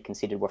 goals they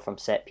conceded were from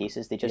set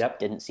pieces. They just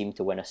didn't seem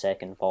to win a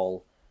second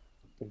ball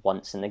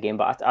once in the game.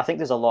 But I think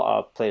there's a lot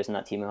of players in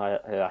that team who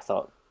I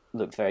thought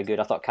looked very good.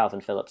 I thought Calvin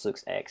Phillips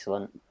looks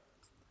excellent,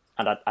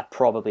 and I'd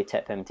probably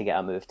tip him to get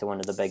a move to one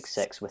of the big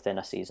 6 within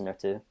a season or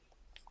 2.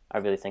 I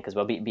really think as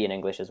well, being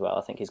English as well,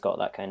 I think he's got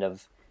that kind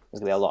of,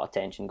 there's going to be a lot of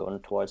tension going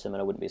towards him, and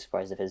I wouldn't be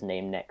surprised if his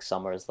name next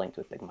summer is linked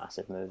with big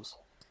massive moves.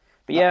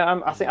 But yeah,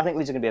 I think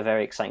Leeds are going to be a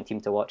very exciting team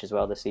to watch as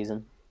well this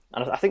season.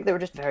 And I think they were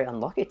just very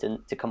unlucky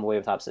to come away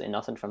with absolutely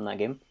nothing from that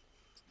game.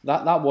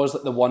 That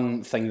was the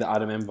one thing that I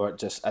remember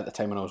just at the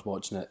time when I was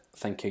watching it,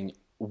 thinking,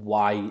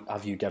 why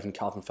have you given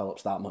Calvin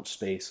Phillips that much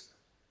space?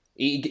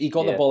 He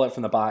got the ball out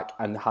from the back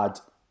and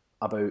had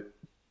about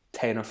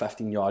 10 or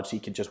 15 yards he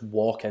could just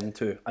walk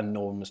into and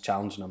no one was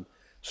challenging him.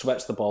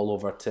 Switched the ball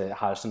over to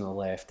Harrison on the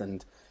left,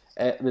 and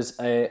it was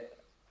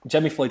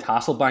Jimmy Floyd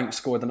Hasselbank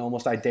scored an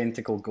almost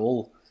identical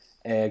goal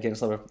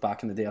against Liverpool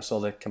back in the day. I saw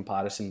the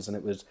comparisons and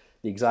it was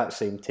the exact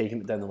same, taking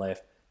it down the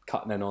left,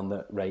 cutting in on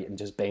the right and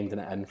just bending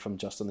it in from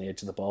just on the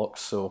edge of the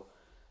box. So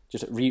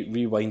just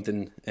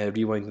rewinding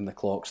the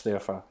clocks there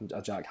for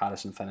a Jack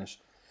Harrison finish.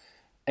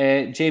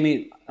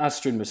 Jamie, as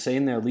Struan was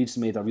saying there, Leeds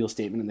made a real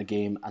statement in the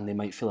game and they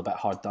might feel a bit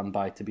hard done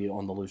by to be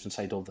on the losing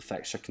side of the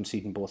fixture,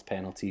 conceding both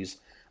penalties,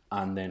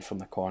 and then from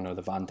the corner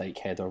the Van Dijk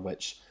header,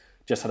 which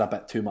just had a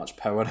bit too much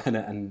power in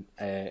it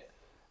and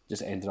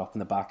just ended up in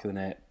the back of the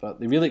net. But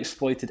they really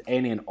exploited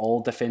any and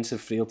all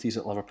defensive frailties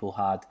that Liverpool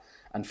had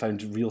and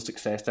found real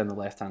success down the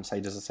left-hand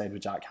side, as I said,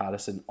 with Jack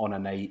Harrison on a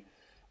night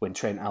when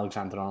Trent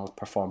Alexander-Arnold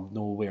performed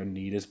nowhere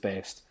near his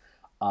best.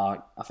 I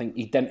think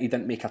he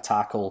didn't make a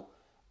tackle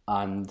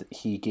and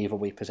he gave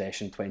away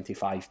possession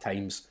 25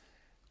 times.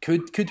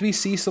 Could we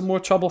see some more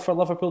trouble for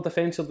Liverpool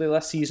defensively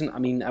this season? I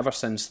mean, ever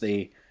since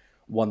they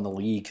won the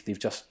league, they've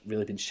just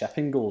really been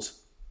shipping goals.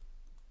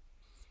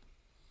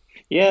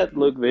 Yeah,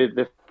 look,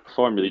 the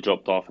form really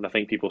dropped off, and I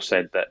think people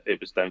said that it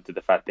was down to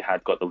the fact they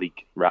had got the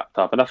league wrapped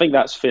up, and I think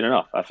that's fair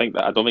enough. I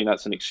don't think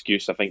that's an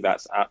excuse. I think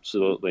that's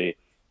absolutely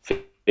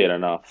fair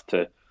enough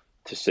to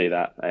say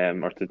that,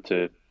 or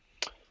to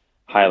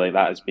highlight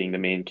that as being the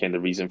main kind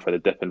of reason for the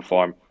dip in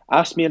form.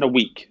 Ask me in a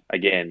week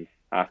again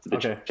after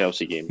the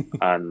Chelsea game,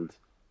 and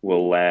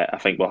I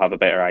think we'll have a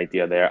better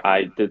idea there.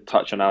 I did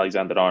touch on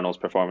Alexander-Arnold's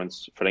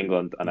performance for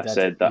England, and I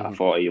said that I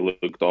thought he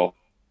looked off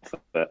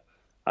it,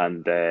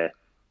 and the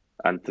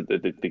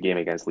game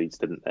against Leeds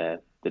didn't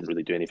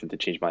really do anything to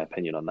change my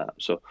opinion on that.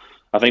 So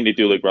I think they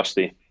do look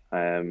rusty,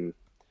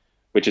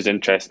 which is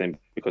interesting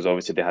because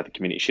obviously they had the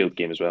Community Shield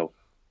game as well,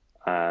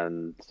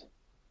 and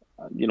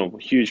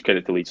huge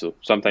credit to Leeds. So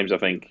sometimes I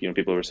think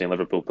people were saying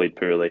Liverpool played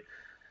poorly.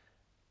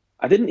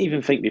 I didn't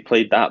even think they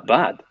played that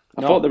bad.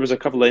 I thought there was a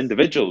couple of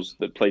individuals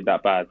that played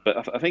that bad,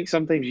 but I think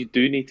sometimes you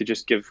do need to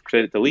just give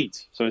credit to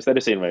Leeds. So instead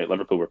of saying, right,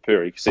 Liverpool were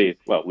poor, you could say,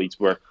 well, Leeds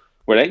were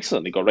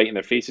excellent. They got right in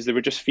their faces. They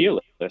were just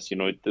fearless.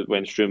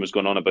 When Struan was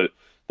going on about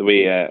the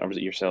way, or was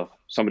it yourself?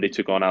 Somebody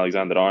took on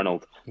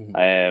Alexander-Arnold.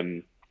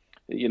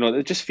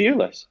 They're just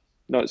fearless.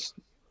 It's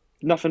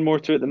nothing more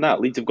to it than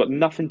that. Leeds have got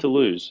nothing to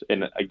lose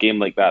in a game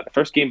like that. The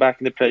first game back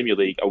in the Premier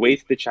League, away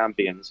to the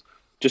champions.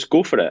 Just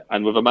go for it.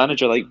 And with a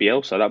manager like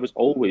Bielsa, that was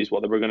always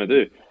what they were going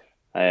to do.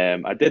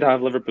 I did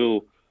have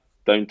Liverpool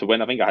down to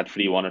win. I think I had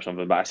 3-1 or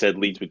something, but I said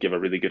Leeds would give a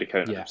really good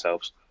account of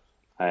themselves.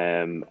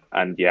 I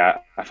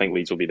think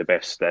Leeds will be the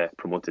best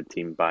promoted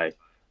team by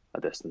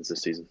a distance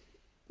this season.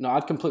 No,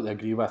 I'd completely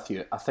agree with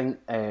you. I think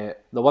the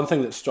one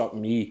thing that struck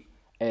me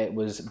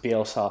was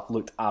Bielsa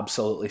looked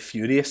absolutely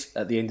furious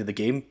at the end of the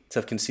game to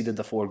have conceded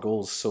the 4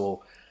 goals.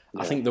 So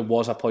I think there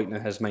was a point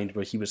in his mind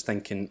where he was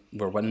thinking,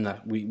 "We're winning.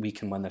 We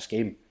can win this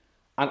game."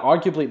 And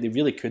arguably, they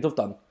really could have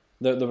done.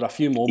 There were a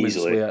few moments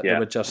where they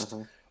were just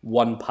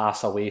one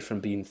pass away from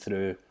being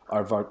through,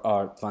 or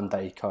Van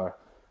Dijk or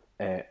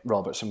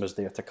Robertson was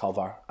there to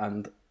cover.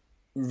 And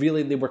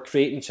really, they were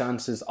creating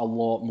chances a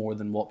lot more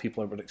than what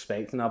people were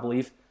expecting, I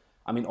believe.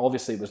 I mean,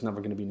 obviously, it was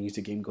never going to be an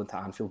easy game going to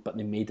Anfield, but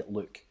they made it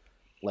look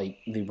like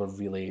they were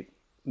really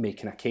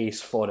making a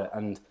case for it.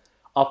 And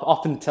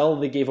up until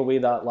they gave away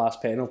that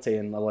last penalty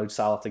and allowed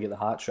Salah to get the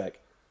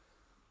hat-trick,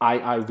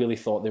 I really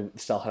thought they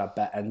still had a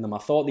bit in them. I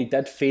thought they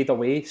did fade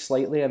away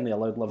slightly and they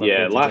allowed Liverpool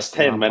to last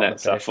 10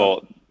 minutes I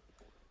thought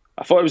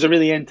it was a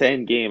really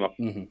end-to-end game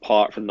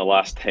apart from the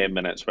last 10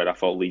 minutes where I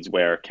thought Leeds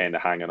were kind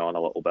of hanging on a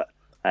little bit.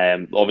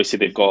 Obviously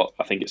they've got,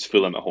 I think it's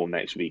Fulham at home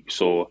next week,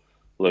 so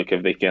look,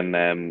 if they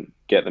can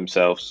get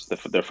themselves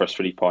their first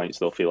 3 points,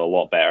 they'll feel a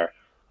lot better,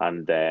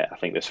 and I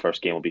think this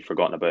first game will be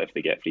forgotten about if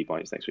they get 3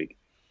 points next week.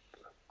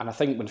 And I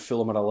think when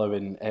Fulham are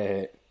allowing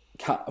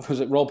was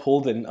it Rob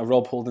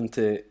Holding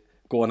to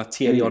go on a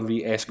Thierry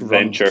Henry-esque run,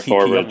 venture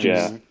forward,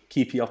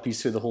 keepy uppies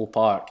through the whole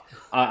park.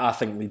 I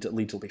think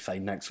Leeds will be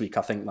fine next week.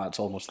 I think that's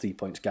almost 3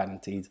 points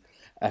guaranteed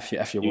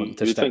if you want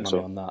to stick money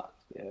on that.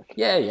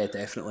 Yeah,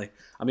 definitely.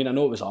 I mean, I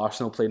know it was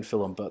Arsenal playing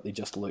Fulham, but they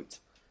just looked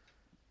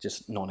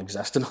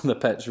non-existent on the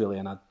pitch, really,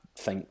 and I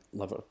think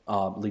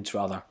Leeds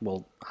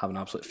will have an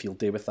absolute field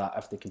day with that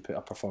if they can put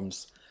a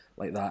performance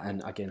like that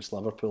in against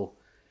Liverpool.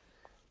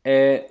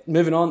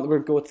 Moving on, we'll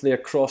go to their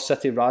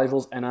cross-city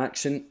rivals in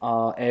action.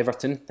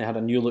 Everton, they had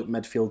a new-look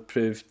midfield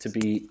proved to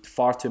be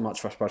far too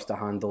much for Spurs to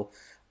handle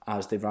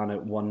as they ran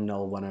out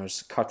 1-0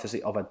 winners,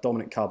 courtesy of a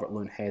Dominic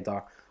Calvert-Lewin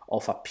header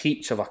off a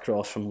peach of a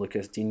cross from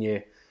Lucas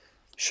Digne.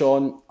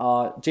 Sean,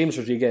 James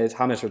Rodriguez,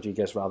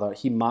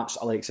 he matched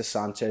Alexis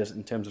Sanchez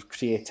in terms of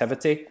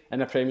creativity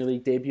in a Premier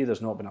League debut.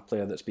 There's not been a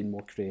player that's been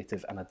more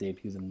creative in a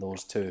debut than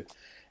those two.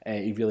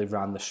 He really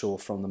ran the show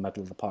from the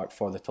middle of the park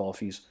for the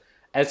Toffees.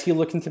 Is he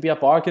looking to be a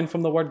bargain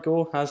from the word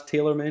go, as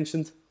Taylor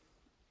mentioned?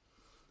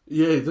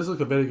 Yeah, he does look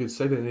a very good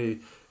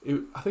signing.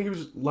 I think he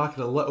was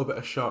lacking a little bit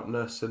of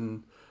sharpness,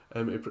 and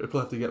he probably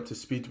have to get up to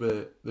speed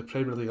with the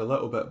Premier League a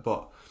little bit,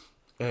 but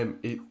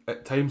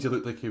at times he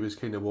looked like he was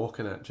kind of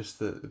walking it. Just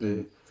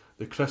the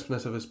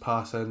crispness of his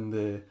passing,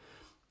 the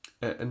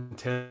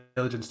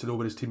intelligence to know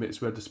where his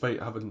teammates were,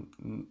 despite having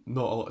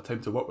not a lot of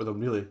time to work with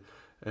them. Really,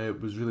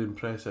 was really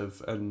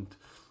impressive. And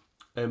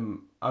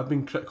I've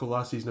been critical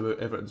last season about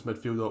Everton's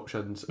midfield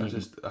options. Mm-hmm.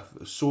 Just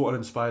so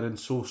uninspiring,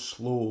 so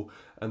slow,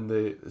 and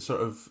the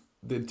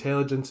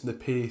intelligence and the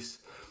pace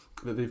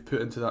that they've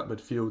put into that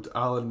midfield.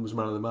 Allen was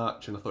man of the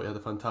match, and I thought he had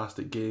a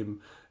fantastic game.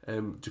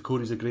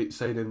 Ducourie's a great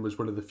signing, was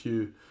one of the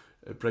few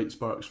bright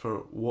sparks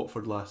for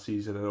Watford last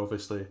season, and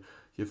obviously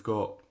you've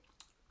got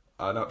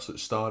an absolute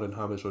star in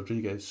James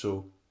Rodriguez,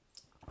 so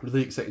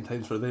really exciting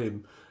times for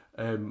them.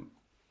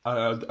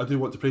 I do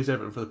want to praise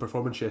Everton for the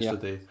performance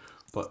yesterday,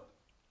 but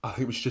I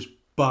think we should just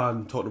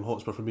ban Tottenham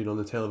Hotspur from being on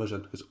the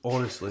television, because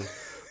honestly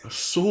they're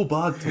so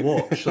bad to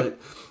watch.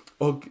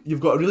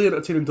 You've got a really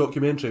entertaining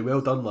documentary, well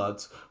done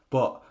lads,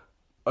 but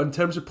in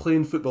terms of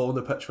playing football on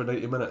the pitch for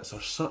 90 minutes,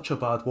 they're such a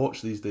bad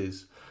watch these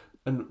days.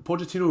 And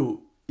Pochettino,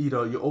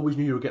 you always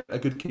knew you were getting a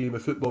good game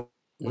of football.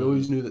 We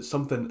always knew that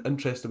something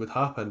interesting would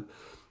happen,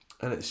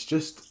 and it's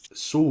just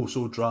so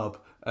drab.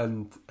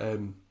 And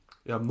I'm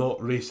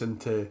not racing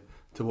to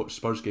watch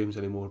Spurs games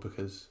anymore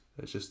because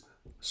it's just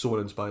so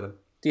uninspiring.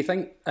 Do you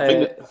think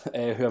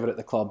whoever at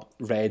the club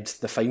read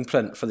the fine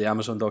print for the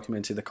Amazon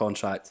documentary, the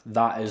contract?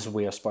 That is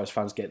where Spurs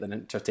fans get their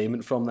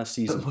entertainment from this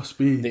season. It must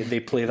be. They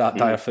play that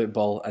dire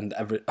football, and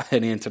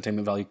any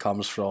entertainment value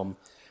comes from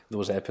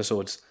those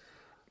episodes.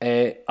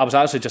 I was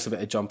actually just about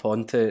to jump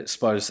on to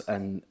Spurs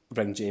and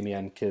bring Jamie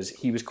in, because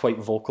he was quite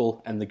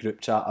vocal in the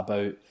group chat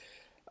about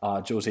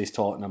Jose's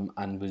Tottenham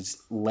and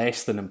was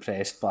less than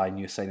impressed by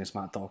new signings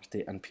Matt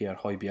Doherty and Pierre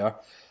Højbjerg.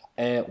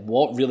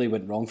 What really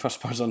went wrong for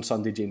Spurs on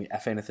Sunday, Jamie,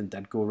 if anything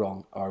did go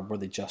wrong, or were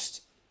they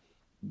just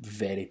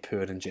very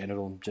poor in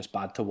general and just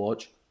bad to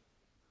watch?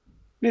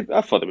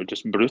 I thought they were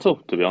just brutal,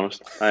 to be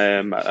honest.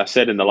 I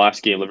said in the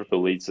last game,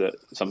 Liverpool-Leeds, that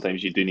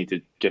sometimes you do need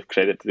to give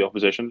credit to the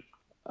opposition.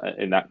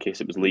 In that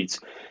case, it was Leeds.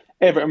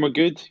 Everton were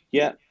good,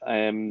 yeah.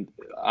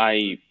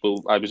 I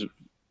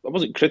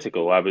wasn't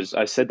critical.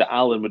 I said that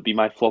Allen would be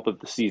my flop of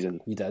the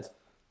season. You did,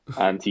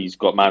 and he's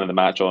got man of the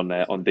match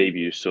on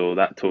debut. So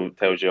that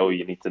tells you all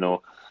you need to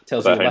know.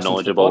 Tells you how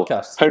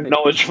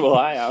knowledgeable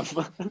I am.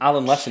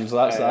 Alan listens.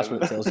 That's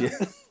what it tells you.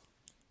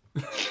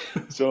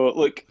 So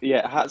look,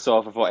 yeah, hats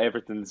off. I thought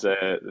Everton's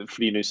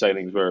 3 new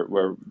signings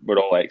were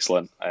all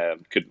excellent.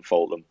 Couldn't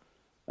fault them.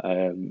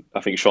 I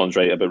think Sean's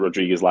right about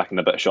Rodriguez lacking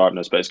a bit of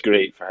sharpness, but it's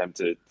great for him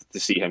to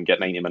see him get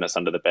 90 minutes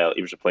under the belt.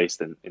 He was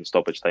replaced in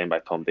stoppage time by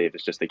Tom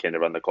Davies just to kind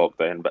of run the clock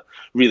down, but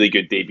really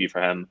good debut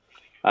for him.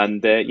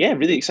 And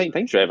really exciting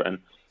times for Everton.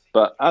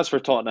 But as for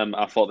Tottenham,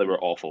 I thought they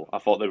were awful. I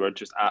thought they were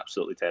just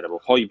absolutely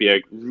terrible.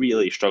 Højbjerg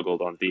really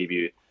struggled on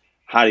debut.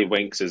 Harry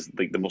Winks is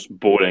like the most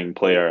boring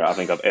player I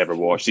think I've ever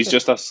watched. He's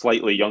just a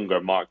slightly younger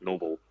Mark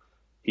Noble.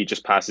 He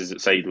just passes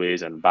it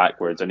sideways and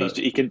backwards, and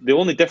he can. The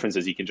only difference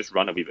is he can just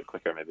run a wee bit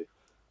quicker, maybe.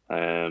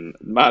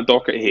 Matt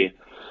Doherty,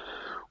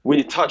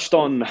 we touched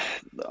on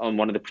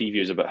one of the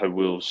previews about how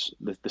Wolves,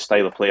 the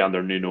style of play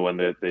under Nuno and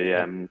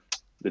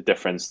the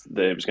difference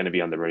that it was going to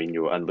be under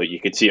Mourinho, and you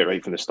could see it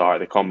right from the start.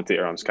 The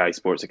commentator on Sky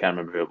Sports, I can't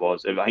remember who it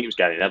was, I think it was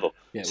Gary Neville,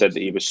 said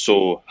that he was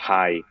so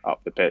high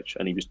up the pitch,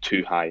 and he was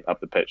too high up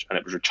the pitch, and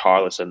it was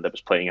Richarlison that was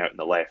playing out on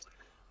the left.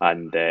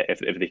 And if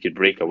they could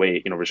break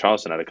away,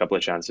 Richarlison had a couple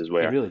of chances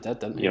where he really did,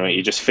 didn't he?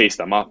 He just faced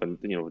them up, and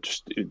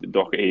just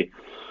Doherty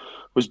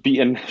was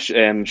beaten,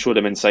 showed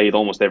him inside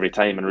almost every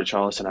time, and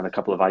Richarlison had a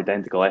couple of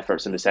identical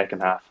efforts in the second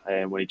half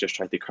when he just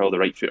tried to curl the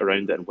right foot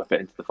around it and whip it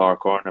into the far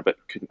corner, but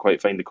couldn't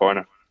quite find the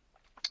corner.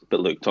 But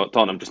look,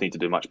 Tottenham just need to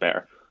do much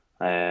better.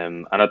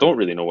 And I don't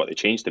really know what they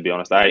changed, to be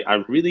honest.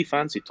 I really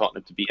fancied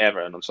Tottenham to beat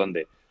Everton on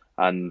Sunday,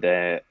 and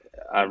I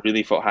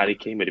really thought Harry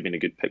Kane would have been a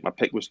good pick. My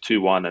pick was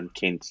 2-1 and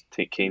Kane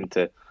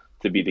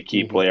to be the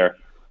key player.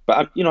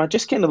 But I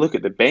just kind of look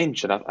at the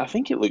bench, and I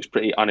think it looks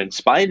pretty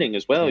uninspiring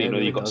as well. Yeah,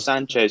 you've got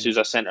Sanchez, who's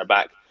a centre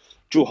back,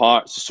 Joe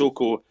Hart,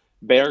 Sissoko,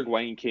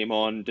 Bergwijn came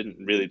on,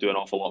 didn't really do an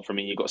awful lot for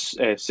me. You got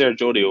Serge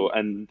Aurier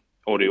and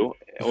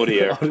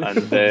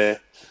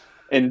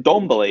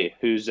Ndombele,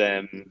 who's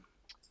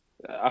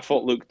I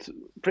thought looked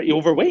pretty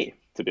overweight,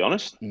 to be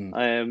honest.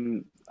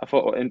 I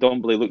thought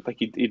Ndombele looked like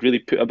he'd really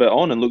put a bit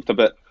on and looked a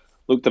bit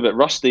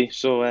rusty.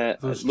 So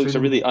it looks a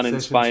really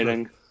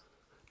uninspiring.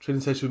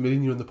 Training session with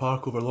Mourinho in the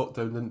park over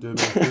lockdown didn't do him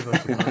any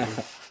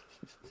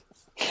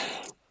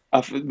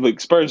favours. Look,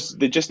 Spurs,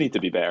 they just need to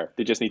be better.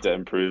 They just need to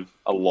improve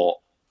a lot.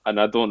 And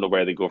I don't know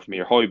where they go from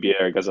here.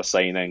 Højbjerg as a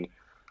signing,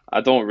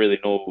 I don't really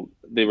know.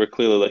 They were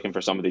clearly looking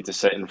for somebody to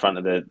sit in front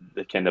of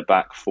the kind of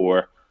back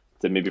four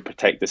to maybe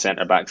protect the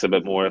centre backs a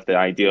bit more. If the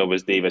idea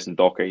was Davis and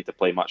Docherty to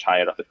play much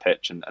higher up the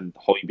pitch and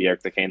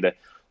Højbjerg to kind of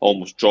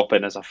almost drop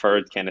in as a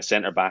third kind of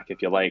centre back,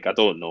 if you like. I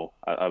don't know.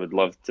 I would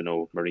love to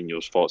know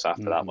Mourinho's thoughts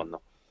after that one,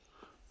 though.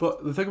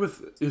 But the thing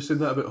with you saying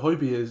that about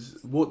Højbjerg is,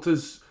 what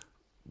does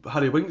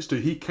Harry Winks do?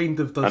 He kind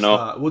of does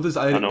that. What does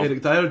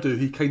Eric Dyer do?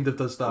 He kind of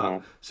does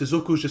that.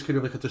 Sissoko's just kind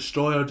of like a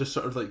destroyer, just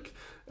sort of like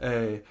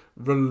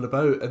running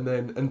about. And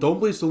then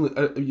Ndombele's only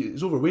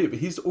he's overweight, but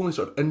he's the only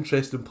sort of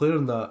interesting player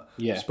in that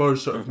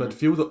Spurs sort of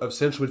midfield,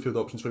 central midfield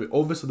options for me.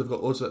 Obviously, they've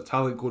got loads of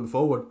talent going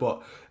forward,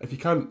 but if you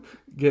can't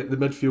get the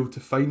midfield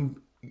to find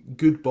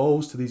good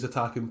balls to these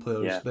attacking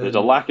players, then there's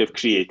a lack of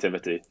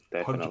creativity.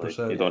 Definitely,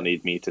 100%. You don't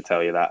need me to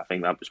tell you that. I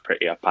think that was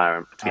pretty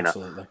apparent between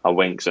a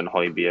Winks and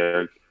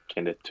Højbjerg,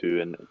 kind of two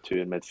in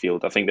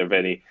midfield. I think they're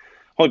very.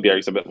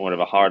 Højbjerg's a bit more of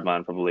a hard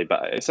man probably,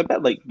 but it's a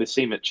bit like the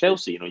same at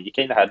Chelsea. You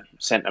kind of had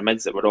centre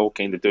mids that were all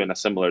kind of doing a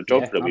similar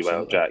job for a wee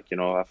while, Jack.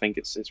 I think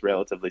it's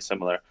relatively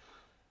similar.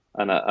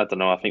 And I don't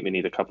know. I think they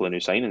need a couple of new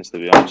signings, to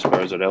be honest,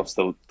 Spurs, or else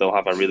they'll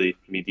have a really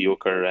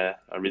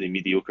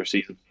mediocre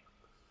season.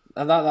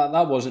 And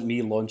that wasn't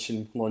me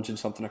launching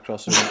something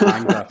across the room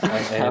in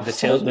anger.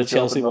 The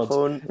Chelsea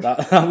one.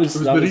 That was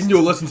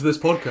Mourinho. Listen to this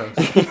podcast.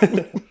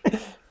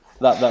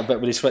 that bit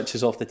where he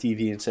switches off the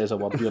TV and says a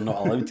word you're not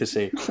allowed to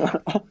say.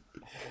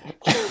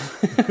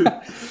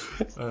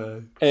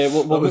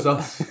 That was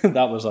us.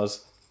 That was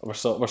us.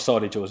 We're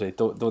sorry, Jose.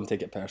 Don't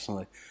take it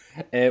personally.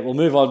 We'll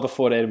move on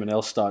before anyone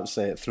else starts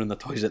throwing the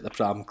toys at the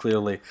pram,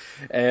 clearly.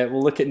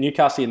 We'll look at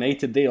Newcastle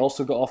United. They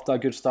also got off to a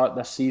good start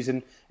this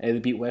season. They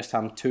beat West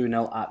Ham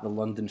 2-0 at the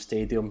London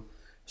Stadium.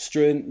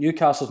 Struan,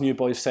 Newcastle's new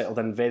boys settled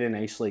in very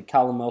nicely.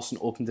 Callum Wilson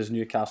opened his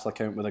Newcastle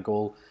account with a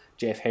goal.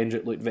 Jeff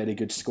Hendrick looked very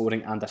good,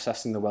 scoring and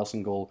assisting the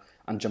Wilson goal.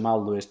 And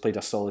Jamal Lewis played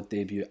a solid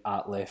debut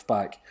at left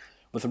back.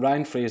 With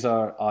Ryan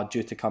Fraser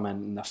due to come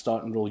in a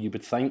starting role, you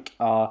would think...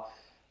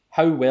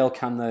 how well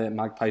can the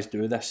Magpies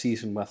do this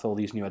season with all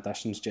these new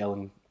additions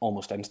gelling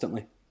almost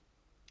instantly?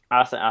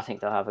 I think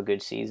they'll have a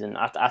good season.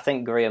 I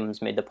think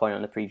Graham's made the point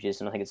on the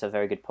previews, and I think it's a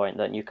very good point,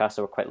 that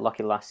Newcastle were quite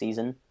lucky last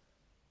season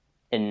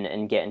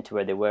in getting to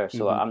where they were.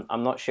 So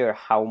I'm not sure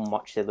how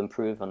much they'll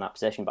improve on that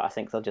position, but I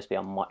think they'll just be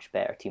a much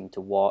better team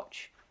to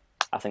watch.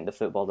 I think the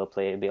football they'll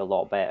play will be a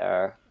lot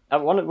better.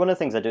 One of the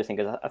things I do think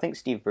is I think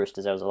Steve Bruce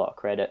deserves a lot of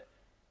credit.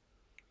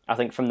 I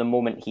think from the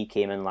moment he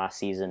came in last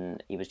season,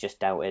 he was just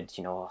doubted,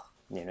 he's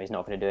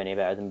not going to do any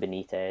better than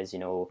Benitez,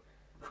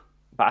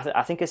 But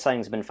I think his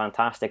signing's been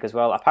fantastic as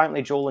well.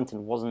 Apparently,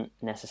 Joelinton wasn't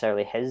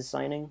necessarily his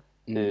signing,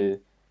 who,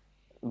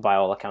 by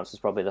all accounts, was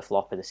probably the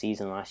flop of the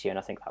season last year, and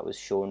I think that was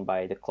shown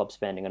by the club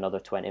spending another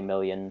 20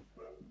 million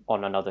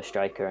on another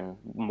striker, and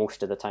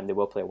most of the time they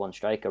will play one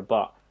striker.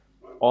 But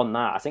on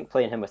that, I think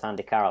playing him with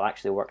Andy Carroll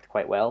actually worked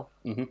quite well.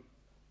 Mm-hmm.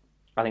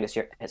 I think it's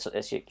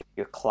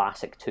your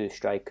classic two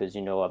strikers,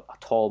 a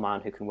tall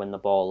man who can win the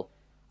ball,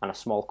 and a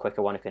small,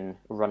 quicker one who can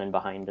run in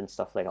behind and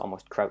stuff like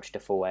almost Crouch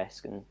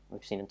Defoe-esque, and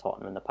we've seen in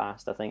Tottenham in the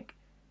past. I think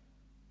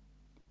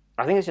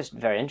it's just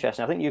very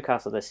interesting. I think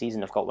Newcastle this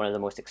season have got one of the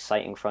most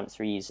exciting front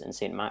threes in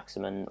St.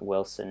 Maximin,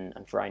 Wilson,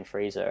 and Ryan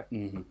Fraser,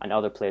 and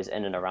other players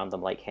in and around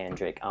them like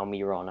Hendrick,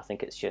 Almiron. I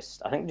think they're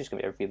just going to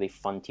be a really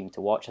fun team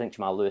to watch. I think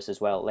Jamal Lewis as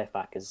well, left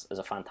back, is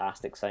a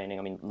fantastic signing.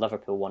 I mean,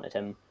 Liverpool wanted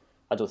him.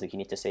 I don't think you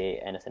need to say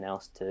anything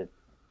else to,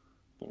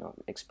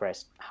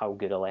 express how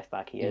good a left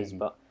back he is,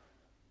 but.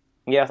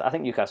 Yeah, I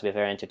think Newcastle will be a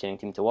very entertaining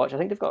team to watch. I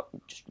think they've got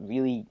just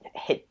really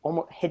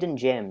almost hidden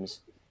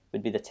gems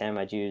would be the term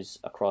I'd use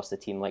across the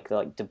team. Like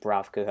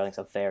Dubravka, I think is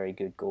a very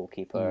good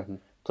goalkeeper.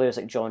 Players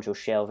like Jonjo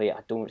Shelvey,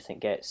 I don't think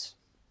gets.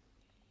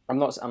 I'm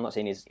not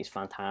saying he's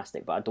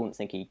fantastic, but I don't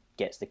think he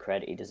gets the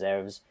credit he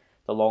deserves.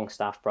 The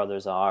Longstaff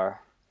brothers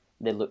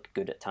they look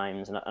good at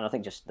times, and I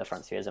think just the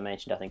front three, as I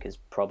mentioned, I think is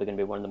probably going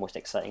to be one of the most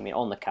exciting. I mean,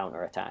 on the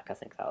counter attack, I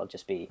think that'll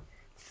just be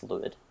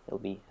fluid. It'll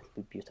be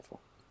beautiful.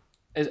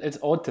 It's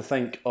odd to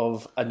think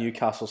of a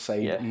Newcastle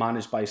side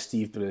managed by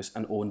Steve Bruce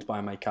and owned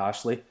by Mike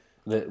Ashley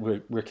that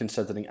we're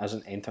considering as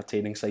an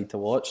entertaining side to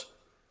watch.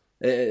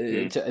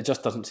 It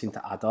just doesn't seem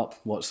to add up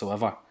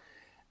whatsoever.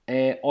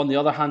 On the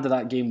other hand of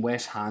that game,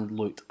 West Ham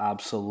looked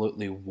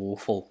absolutely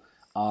woeful.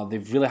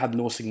 They've really had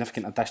no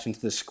significant addition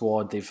to the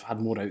squad. They've had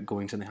more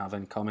outgoings than they have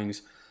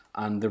incomings,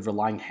 and they're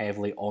relying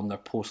heavily on their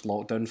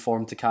post-lockdown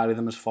form to carry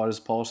them as far as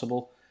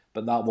possible.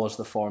 But that was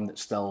the form that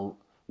still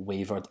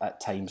wavered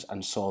at times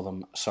and saw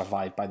them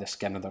survive by the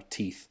skin of their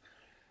teeth.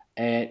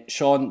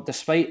 Sean,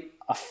 despite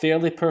a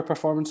fairly poor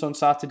performance on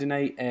Saturday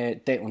night.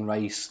 Declan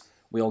Rice,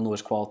 we all know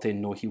his quality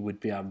and know he would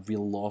be a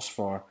real loss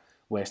for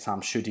West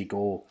Ham should he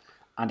go.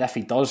 And if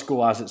he does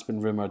go, as it's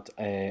been rumoured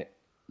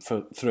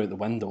throughout the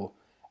window,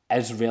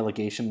 is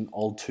relegation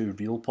all too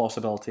real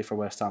possibility for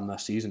West Ham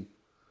this season?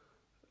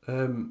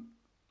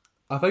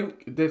 I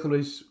think Declan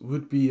Rice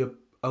would be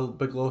a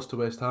big loss to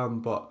West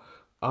Ham, but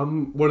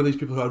I'm one of these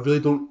people who I really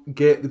don't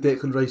get the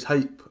Declan Rice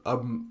hype.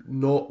 I'm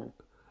not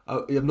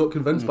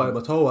convinced by him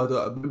at all.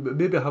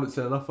 Maybe I haven't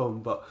seen enough of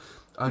him, but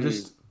I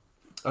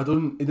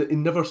don't. He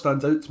never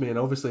stands out to me. And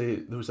obviously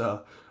there was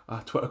a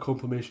Twitter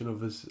confirmation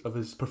of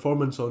his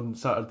performance on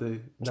Saturday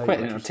night. It's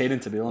quite entertaining,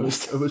 to be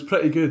honest. It was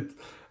pretty good.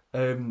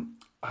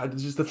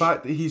 Just the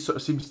fact that he sort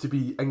of seems to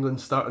be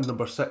England's starting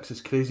number 6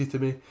 is crazy to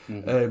me.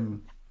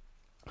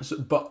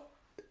 But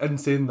in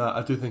saying that,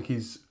 I do think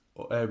he's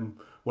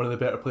one of the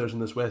better players in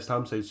this West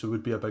Ham side, so it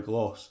would be a big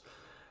loss.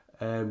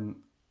 I'm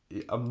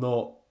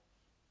not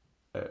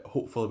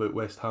hopeful about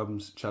West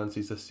Ham's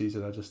chances this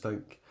season. I just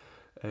think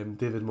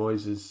David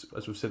Moyes is,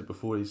 as we've said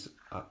before, he's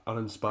an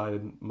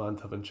uninspiring man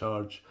to have in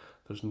charge.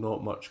 There's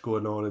not much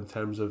going on in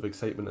terms of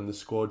excitement in the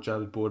squad.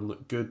 Jared Bourne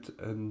looked good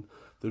in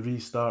the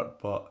restart,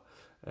 but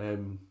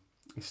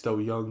he's still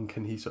young.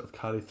 Can he sort of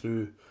carry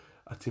through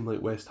a team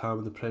like West Ham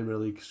in the Premier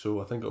League? So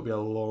I think it'll be a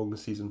long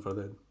season for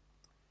them.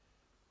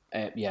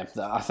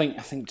 I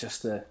think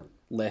just the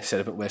less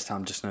said about West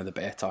Ham just now, the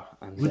better.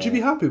 And, would you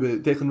be happy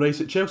with Declan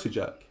Rice at Chelsea,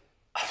 Jack?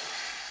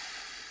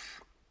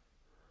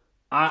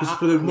 Because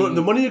for the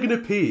money you're going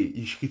to pay,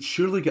 you could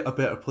surely get a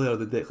better player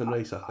than Declan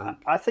Rice, I think.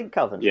 I think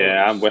Calvin.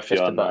 Yeah, Phillips I'm with you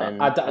just on about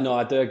that. in-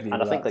 I do agree and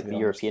with I think that, like to the be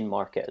honest. European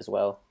market as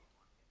well.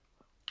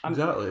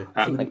 Exactly.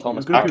 I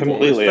Thomas You're gonna Partey pay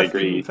completely 50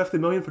 agree. 50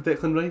 million for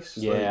Declan Rice.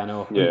 Yeah, I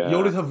know. Yeah. You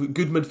already have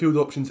good midfield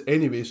options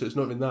anyway, so it's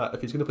not even that.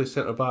 If he's going to play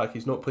centre back,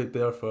 he's not played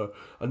there for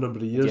a number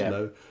of years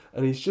now,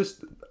 and he's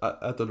just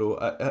I don't know.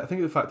 I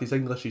think the fact he's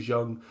English, he's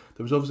young.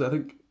 There was obviously, I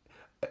think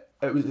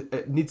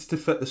it needs to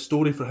fit the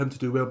story for him to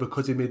do well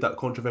because he made that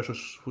controversial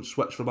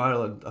switch from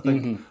Ireland. I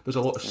think there's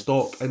a lot of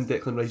stock in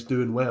Declan Rice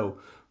doing well,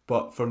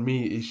 but for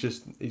me,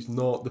 he's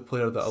not the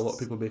player that a lot of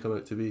people make him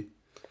out to be.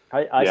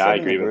 I Yeah, said I in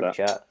agree the with group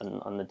that. chat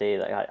and on the day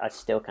that I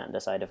still can't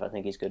decide if I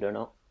think he's good or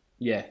not.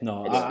 Yeah,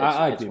 no, It's-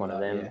 I it's agree one with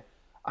of that. them. Yeah.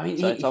 I mean,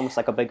 So it's almost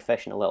like a big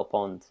fish in a little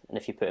pond, and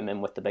if you put him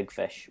in with the big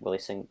fish, will he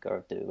sink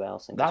or do well?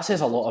 Sink that says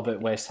a lot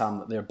about West Ham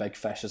that they're big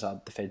fish as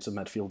a defensive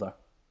midfielder.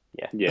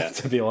 Yeah.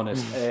 To be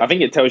honest, I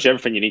think it tells you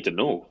everything you need to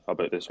know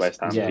about this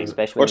West Ham Yeah. team.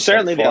 especially Or when you spend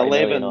certainly the 40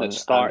 million 11 on that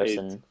started,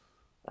 Anderson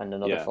and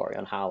another Yeah. 40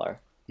 on Haller.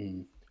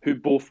 who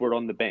both were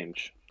on the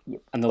bench.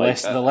 and the Like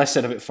less that. the less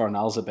said about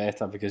Fornals, the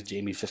better, because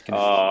Jamie's just kind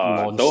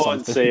of launched Don't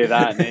something. say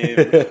that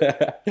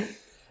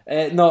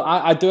name. No,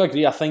 I do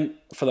agree. I think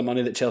for the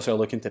money that Chelsea are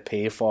looking to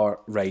pay for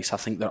Rice, I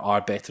think there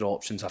are better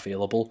options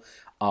available.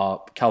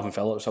 Calvin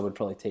Phillips, I would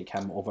probably take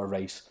him over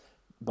Rice,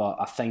 but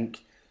I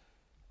think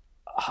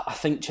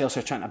Chelsea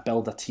are trying to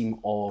build a team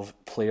of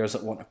players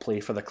that want to play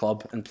for the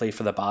club and play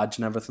for the badge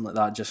and everything like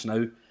that just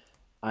now.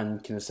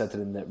 And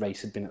considering that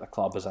Rice had been at the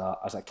club as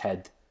a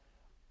kid,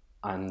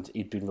 and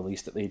he'd been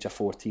released at the age of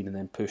 14 and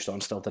then pushed on,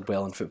 still did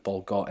well in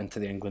football, got into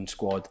the England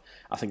squad.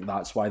 I think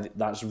that's why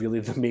that's really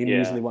the main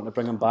reason they want to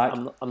bring him back.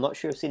 I'm not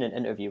sure I've seen an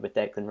interview with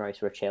Declan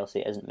Rice where Chelsea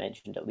isn't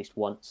mentioned at least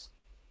once,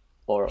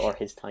 or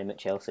his time at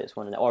Chelsea. It's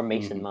one of the, or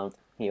Mason Mount.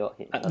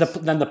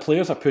 Then the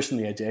players are pushing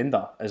the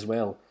agenda as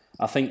well.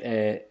 I think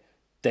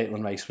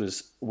Declan Rice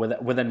was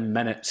within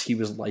minutes he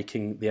was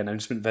liking the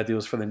announcement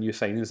videos for the new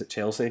signings at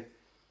Chelsea.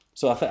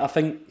 So I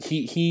think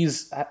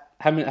he's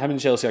him and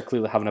Chelsea are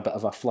clearly having a bit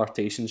of a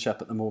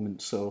flirtationship at the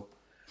moment. So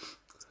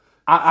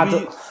I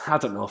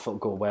don't know if it'll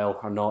go well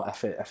or not.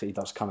 If he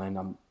does come in,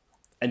 I'm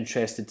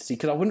interested to see,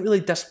 because I wouldn't really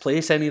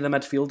displace any of the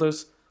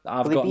midfielders that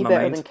I've Will got he in be my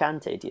better mind. than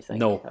Kante, do you think?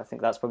 No. I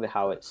think that's probably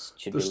how it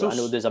should be. There's I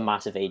know there's a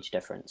massive age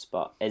difference,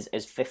 but is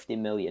 50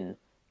 million,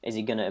 is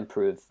he going to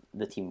improve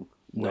the team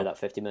where that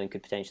 50 million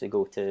could potentially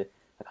go to like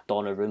a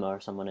Donnarumma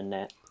or someone in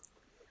net?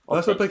 Or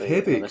That's a big potentially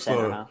on the headache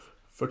centre half?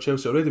 for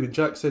Chelsea already. I mean,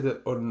 Jack said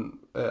it on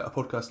a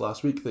podcast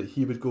last week that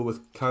he would go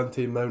with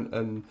Kante, Mount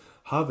and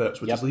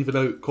Havertz, which is leaving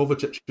out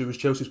Kovacic, who was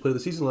Chelsea's player of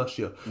the season last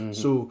year. Mm-hmm.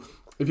 So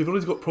if you've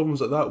already got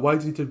problems like that, why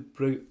do you need to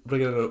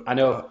bring in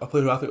a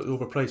player who I think was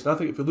overpriced? And I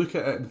think if you look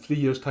at it in 3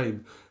 years'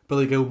 time,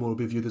 Billy Gilmore will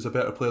be viewed as a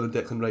better player than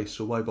Declan Rice,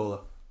 so why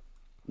bother?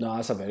 No,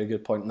 that's a very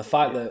good point. And the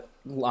fact that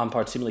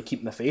Lampard seemingly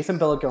keeping the faith in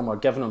Billy Gilmore,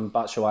 giving him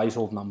Batshuayi's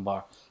old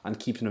number and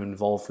keeping him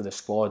involved for the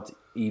squad,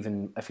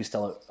 even if he's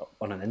still out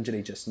on an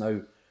injury just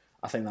now,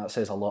 I think that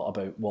says a lot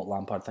about what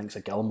Lampard thinks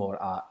of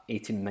Gilmore at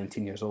 18,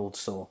 19 years old.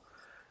 So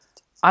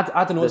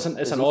I don't know. It's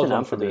an odd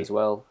one for me as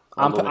well.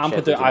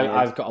 Ampadu,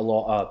 I've got a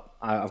lot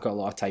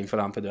of time for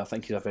Ampadu. I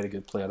think he's a very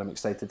good player. I'm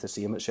excited to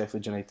see him at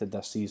Sheffield United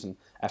this season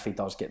if he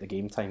does get the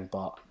game time.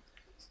 But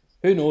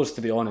who knows?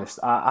 To be honest,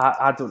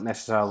 I don't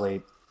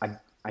necessarily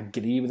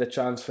agree with the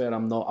transfer.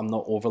 I'm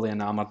not overly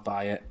enamoured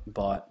by it.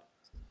 But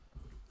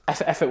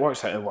if it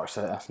works out, it works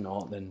out. If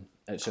not, then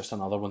it's just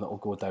another one that will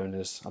go down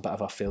as a bit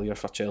of a failure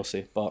for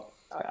Chelsea. But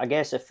I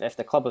guess if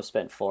the club have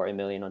spent 40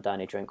 million on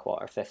Danny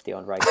Drinkwater, 50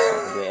 on Rice,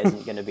 probably it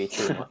isn't going to be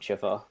too much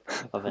of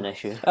an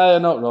issue.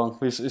 Not wrong.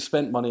 We've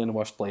spent money in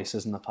worse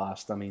places in the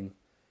past. I mean,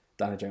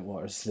 Danny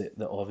Drinkwater is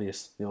the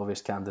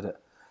obvious candidate.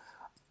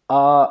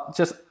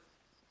 Just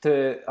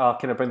to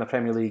kind of bring the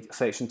Premier League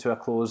section to a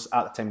close,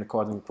 at the time of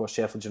recording, of course,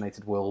 Sheffield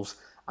United, Wolves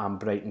and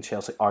Brighton,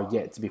 Chelsea are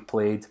yet to be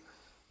played.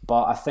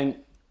 But I think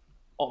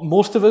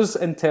most of us,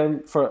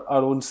 for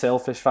our own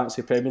selfish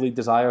fancy Premier League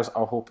desires,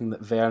 are hoping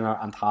that Werner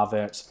and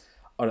Havertz,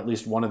 or at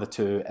least one of the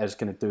two, is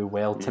going to do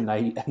well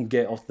tonight and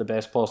get off the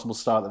best possible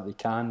start that they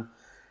can.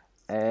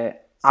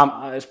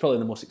 It's probably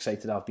the most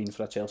excited I've been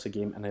for a Chelsea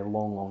game in a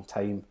long, long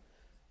time,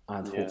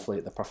 and hopefully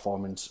the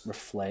performance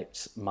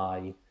reflects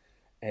my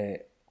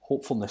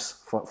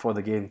hopefulness for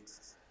the game.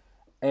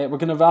 We're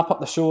going to wrap up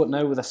the show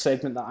now with a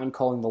segment that I'm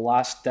calling the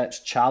Last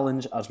Ditch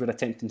Challenge, as we're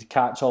attempting to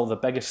catch all the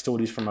biggest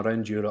stories from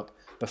around Europe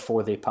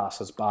before they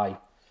pass us by.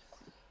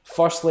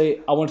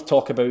 Firstly, I want to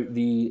talk about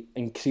the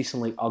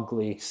increasingly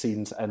ugly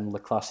scenes in Le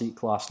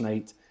Classique last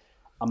night,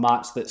 a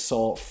match that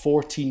saw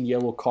 14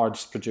 yellow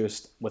cards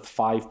produced with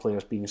 5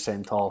 players being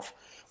sent off,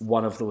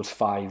 one of those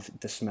 5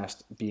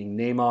 dismissed being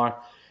Neymar.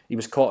 He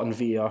was caught on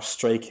VAR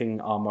striking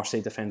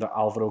Marseille defender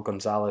Alvaro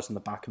Gonzalez in the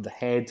back of the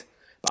head,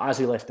 but as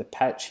he left the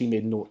pitch, he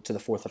made note to the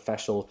fourth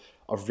official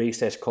of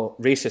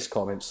racist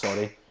comments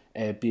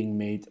being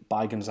made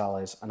by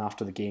Gonzalez, and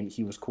after the game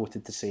he was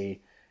quoted to say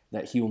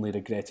that he only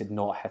regretted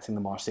not hitting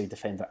the Marseille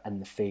defender in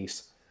the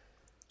face.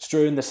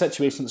 Struan, the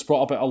situation that's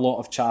brought about a lot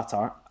of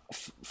chatter,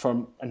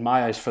 in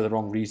my eyes, for the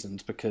wrong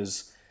reasons,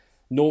 because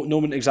no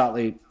one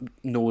exactly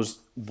knows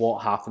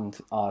what happened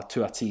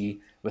to a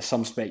T, with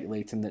some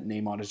speculating that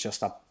Neymar has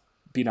just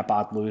been a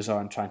bad loser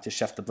and trying to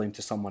shift the blame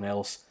to someone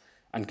else,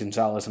 and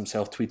Gonzalez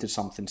himself tweeted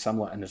something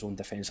similar in his own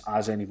defence,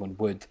 as anyone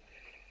would.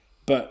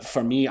 But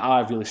for me,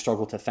 I really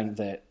struggle to think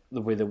that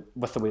with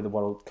the way the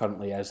world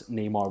currently is,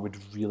 Neymar would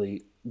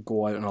really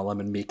go out on a limb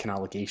and make an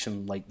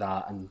allegation like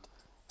that and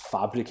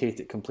fabricate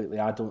it completely.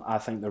 I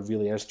think there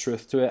really is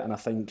truth to it, and I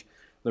think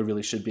there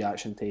really should be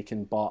action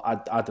taken. But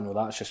I don't know.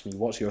 That's just me.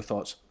 What's your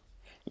thoughts?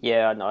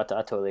 Yeah, no, I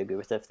totally agree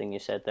with everything you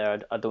said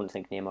there. I don't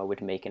think Neymar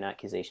would make an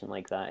accusation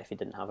like that if he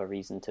didn't have a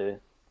reason to.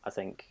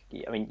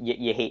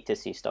 You hate to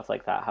see stuff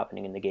like that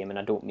happening in the game, and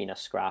I don't mean a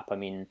scrap. I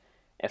mean,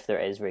 if there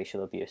is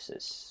racial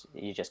abuse,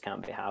 you just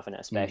can't be having it,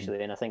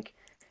 especially. And I think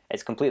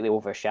it's completely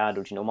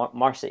overshadowed.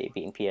 Marseille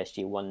beating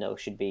PSG 1-0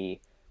 should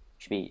be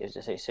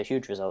it's a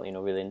huge result.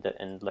 Really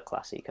in Le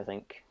Classique. I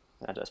think,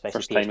 especially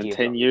first time in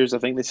 10 years. I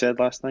think they said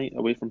last night,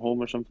 away from home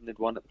or something, they'd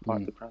won at the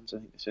Parc des Princes. I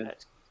think they said.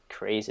 It's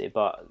crazy,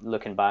 but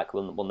looking back,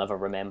 we'll never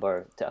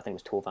remember. I think it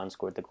was Tovan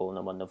scored the goal in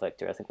a 1-0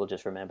 victory. I think we'll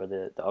just remember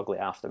the ugly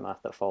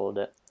aftermath that followed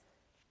it.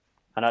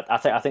 And I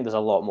think there's a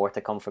lot more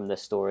to come from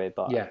this story,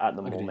 but at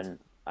the moment,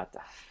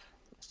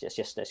 it's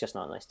just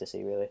not nice to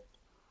see, really.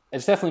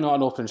 It's definitely not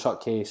an open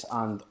shut case,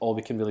 and all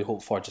we can really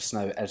hope for just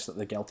now is that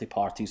the guilty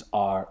parties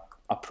are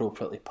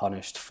appropriately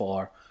punished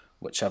for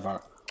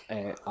whichever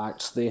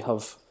acts they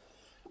have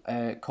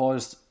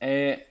caused.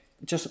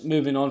 Just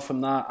moving on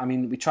from that, I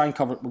mean, we're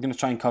going to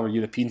try and cover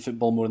European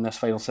football more in this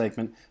final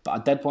segment, but I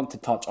did want to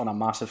touch on a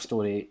massive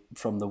story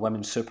from the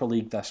Women's Super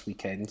League this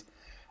weekend.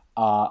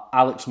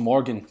 Alex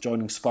Morgan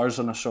joining Spurs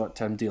on a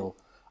short-term deal.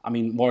 I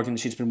mean, Morgan,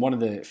 she's been one of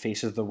the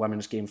faces of the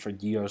women's game for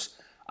years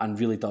and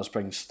really does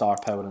bring star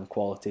power and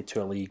quality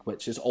to a league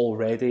which is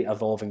already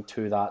evolving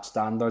to that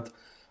standard.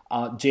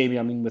 Jamie,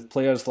 I mean, with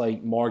players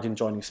like Morgan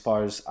joining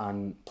Spurs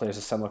and players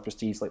of similar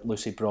prestige like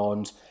Lucy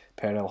Bronze,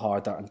 Pernille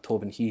Harder and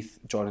Tobin Heath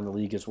joining the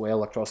league as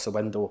well across the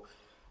window,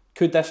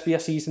 could this be a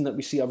season that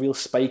we see a real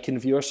spike in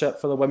viewership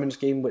for the women's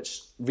game,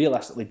 which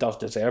realistically does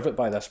deserve it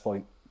by this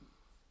point?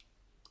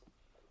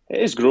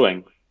 It is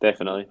growing,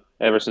 definitely.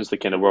 Ever since the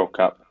kind of World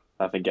Cup,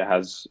 I think it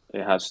has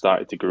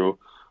started to grow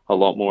a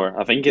lot more.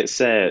 I think it's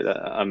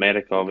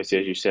America, obviously,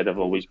 as you said, have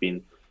always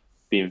been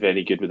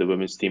very good with the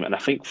women's team, and I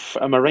think,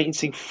 am I right in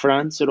saying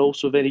France are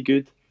also very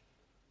good?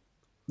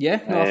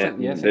 Yeah, no,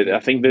 I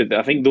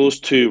think those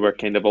two were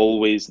kind of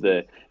always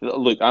the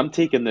look. I'm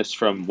taking this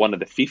from one of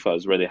the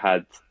FIFAs where they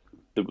had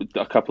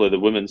a couple of the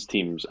women's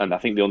teams, and I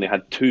think they only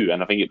had 2,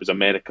 and I think it was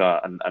America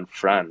and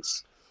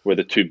France were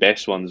the 2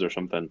 best ones or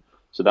something.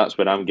 So that's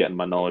where I'm getting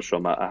my knowledge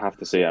from. I have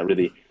to say, I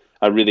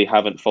really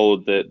haven't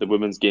followed the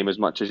women's game as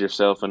much as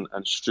yourself and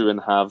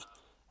Struan have.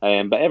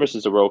 But ever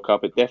since the World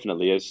Cup, it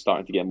definitely is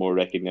starting to get more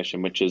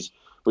recognition, which is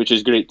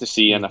great to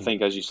see. And I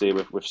think, as you say,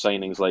 with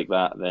signings like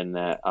that, then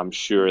I'm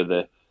sure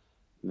the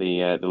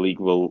league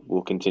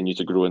will continue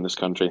to grow in this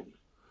country.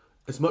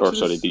 This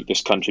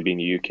country being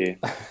the UK.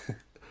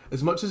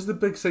 As much as the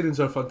big signings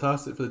are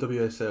fantastic for the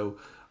WSL,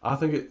 I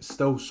think it's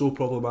still so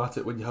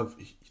problematic when you have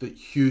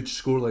huge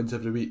scorelines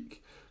every week.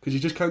 Because you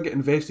just can't get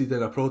invested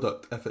in a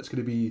product if it's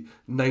going to be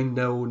 9-0,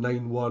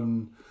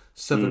 9-1,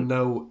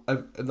 7-0,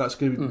 and that's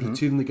going to be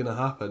routinely going to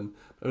happen.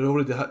 And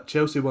already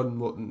Chelsea won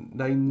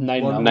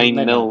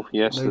 9-0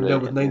 yesterday.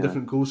 9-0 with 9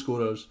 different goal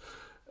scorers.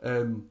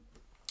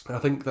 I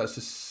think that's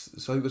just.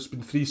 So I think there's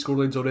been 3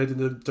 scorelines already in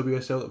the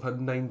WSL that have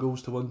had 9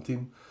 goals to one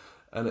team,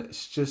 and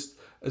it's just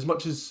as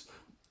much as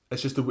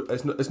it's just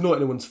it's not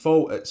anyone's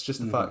fault. It's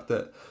just the fact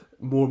that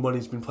more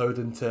money's been ploughed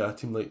into a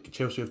team like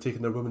Chelsea have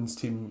taken their women's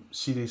team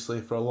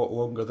seriously for a lot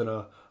longer than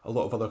a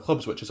lot of other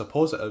clubs, which is a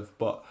positive.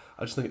 But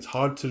I just think it's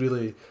hard to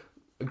really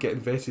get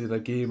invested in a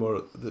game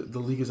or the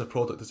league as a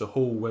product as a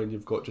whole when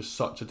you've got just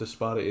such a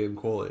disparity in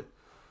quality.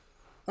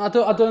 I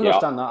don't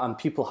understand that, and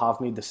people have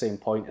made the same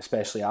point,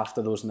 especially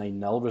after those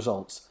 9-0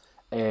 results.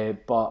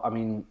 But I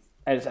mean,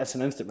 it's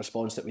an instant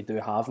response that we do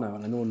have now,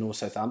 and I know no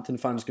Southampton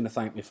fan's going to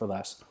thank me for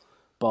this.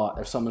 But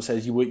if someone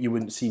says you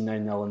wouldn't see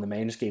 9-0 in the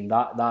men's game,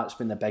 that's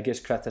been the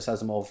biggest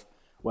criticism of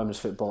women's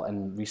football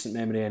in recent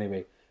memory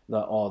anyway.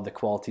 That the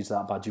quality's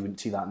that bad, you wouldn't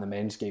see that in the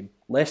men's game.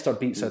 Leicester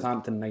beat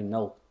Southampton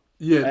 9-0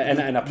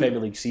 in a Premier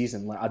League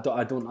season. Like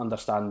I don't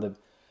understand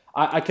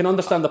I can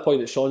understand the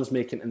point that Sean's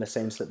making in the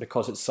sense that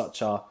because it's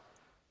such a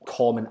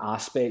common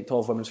aspect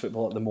of women's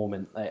football at the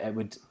moment, it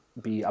would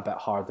be a bit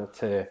harder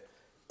to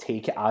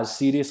take it as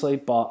seriously,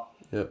 but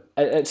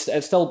it's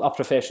still a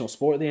professional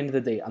sport at the end of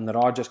the day, and there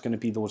are just going to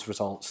be those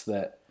results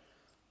that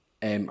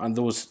and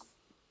those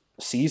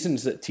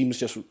seasons that teams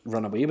just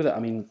run away with it. I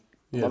mean,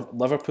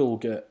 Liverpool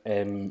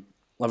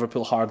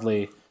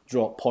hardly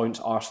drop points.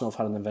 Arsenal have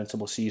had an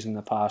invincible season in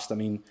the past. I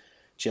mean,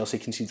 Chelsea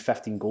conceded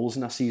 15 goals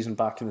in a season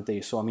back in the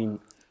day, so I mean,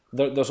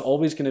 there's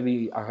always going to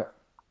be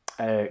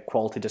a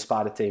quality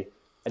disparity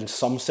in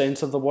some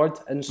sense of the word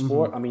in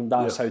sport. I mean,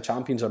 that's how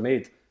champions are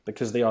made,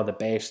 because they are the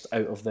best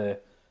out of the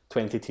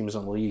 20 teams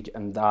in the league,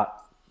 and that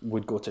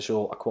would go to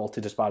show a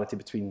quality disparity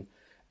between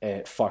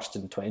first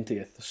and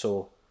 20th.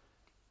 So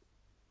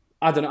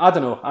I don't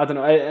know.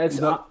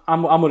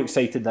 I'm more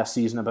excited this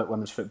season about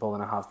women's football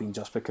than I have been,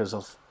 just because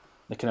of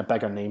the kind of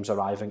bigger names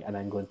arriving in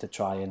England to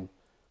try and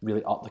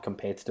really up the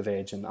competitive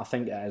edge. And I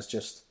think it is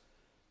just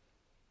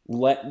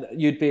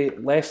you'd be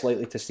less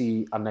likely to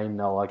see a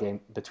 9-0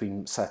 game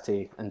between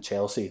City and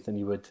Chelsea than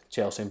you would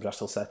Chelsea and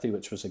Bristol City,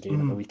 which was a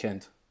game at the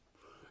weekend.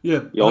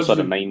 Yeah, you also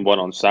had a 9-1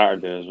 on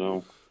Saturday as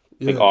well.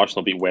 I think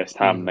Arsenal beat West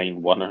Ham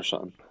 9-1 or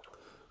something.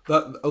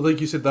 That, like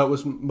you said, that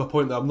was my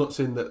point. That I'm not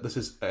saying that this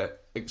is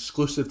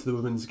exclusive to the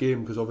women's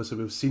game, because obviously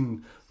we've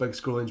seen big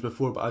scorelines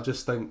before. But I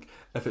just think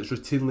if it's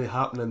routinely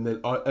happening,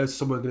 then is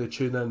someone going to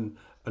tune in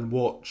and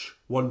watch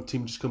one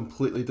team just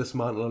completely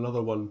dismantle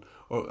another one?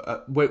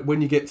 Or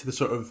when you get to the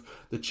sort of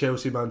the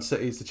Chelsea Man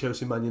Cities, the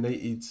Chelsea Man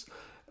Uniteds,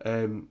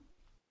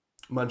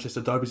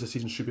 Manchester derbies this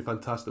season should be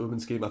fantastic. The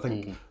women's game, I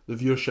think the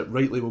viewership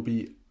rightly will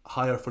be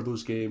higher for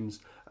those games,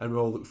 and we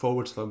all look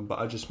forward to them. But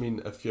I just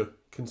mean, if you're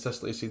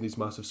consistently seeing these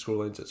massive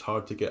scorelines, it's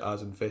hard to get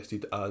as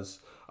invested as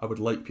I would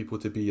like people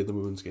to be in the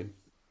women's game.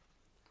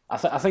 I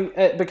think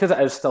because it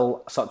is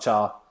still such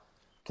a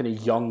kind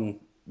of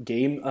young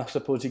game, I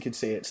suppose you could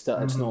say, it's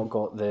not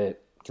got the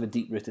kind of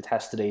deep-rooted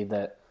history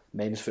that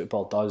men's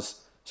football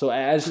does. So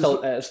it is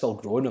still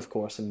growing, of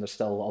course, and there's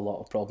still a lot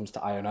of problems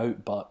to iron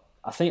out. But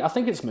I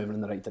think it's moving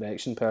in the right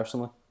direction,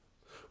 personally.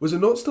 Was it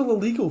not still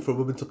illegal for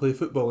women to play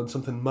football in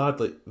something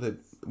mad like the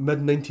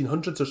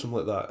mid-1900s or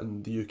something like that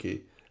in the UK?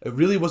 It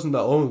really wasn't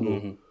that long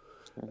ago.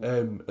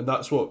 And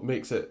that's what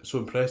makes it so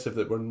impressive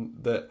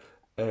that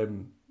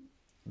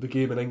the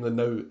game in England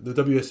now,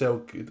 the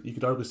WSL, you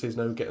could arguably say, is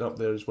now getting up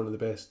there as one of the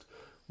best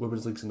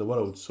women's leagues in the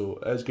world. So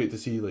it is great to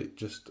see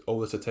just all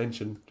this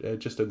attention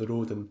just down the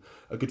road, and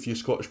a good few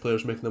Scottish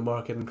players making their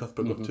mark. And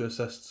Cuthbert got 2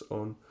 assists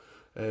on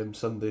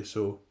Sunday.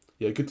 So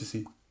yeah, good to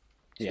see.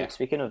 Yeah.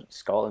 Speaking of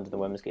Scotland in the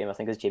women's game, I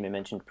think as Jamie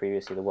mentioned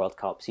previously, the World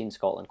Cup, seeing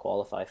Scotland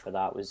qualify for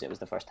that was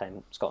the first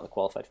time Scotland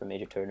qualified for a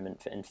major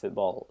tournament in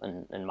football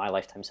in my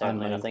lifetime,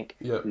 certainly. And I think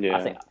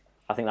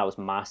I think that was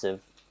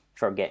massive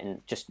for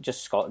getting just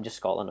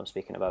Scotland. I'm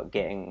speaking about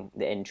getting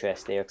the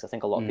interest there, because I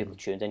think a lot of people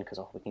tuned in because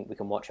we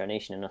can watch our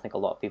nation, and I think a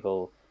lot of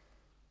people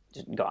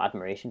just got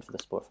admiration for the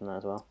sport from that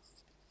as well.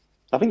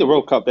 I think the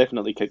World Cup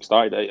definitely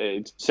kick-started.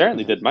 It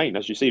certainly did mine,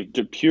 as you say,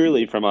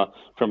 purely from a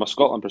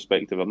Scotland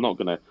perspective. I'm not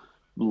going to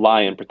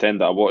lie and pretend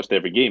that I watched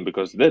every game,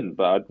 because I didn't,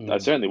 but I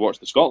certainly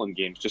watched the Scotland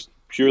games just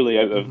purely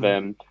out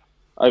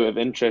of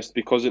interest,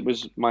 because it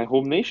was my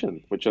home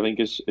nation, which I think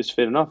is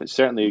fair enough. It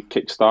certainly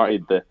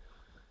kick-started the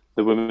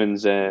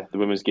women's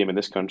game in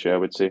this country, I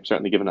would say.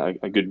 Certainly giving it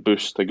a good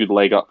boost, a good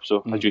leg up.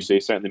 So, as you say,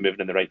 certainly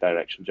moving in the right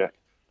direction, Jack.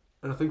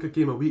 And I think a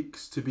game a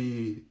week's to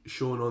be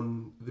shown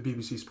on the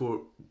BBC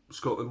Sport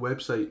Scotland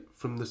website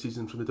from the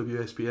season from the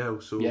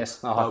WSPL. So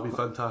that'll be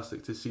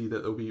fantastic to see that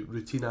there'll be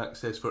routine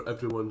access for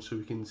everyone, so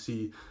we can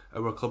see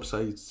our club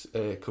sides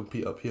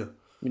compete up here.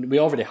 I mean, we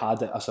already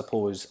had it, I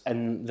suppose,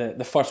 in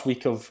the first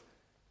week of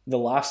the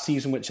last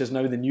season, which is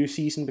now the new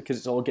season because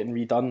it's all getting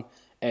redone.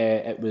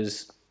 It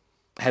was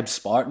Hibs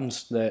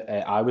Spartans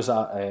that I was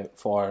at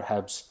for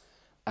Hibs,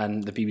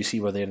 and the BBC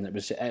were there, and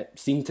it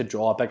seemed to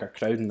draw a bigger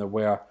crowd, and there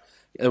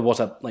was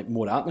a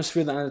more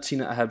atmosphere than I had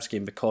seen at a Hibs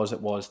game, because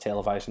it was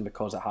televised and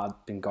because it had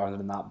been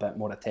garnering that bit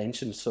more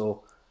attention.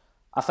 So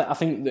I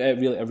think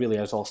it really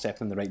is all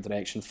stepping in the right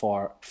direction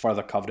for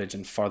further coverage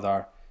and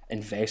further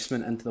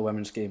investment into the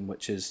women's game,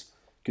 which is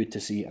good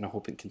to see, and I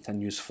hope it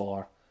continues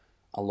for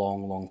a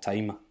long, long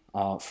time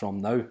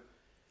from now.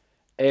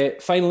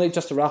 Finally,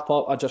 just to wrap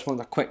up, I just want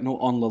a quick note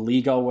on La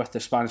Liga with the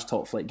Spanish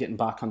top flight getting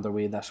back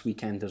underway this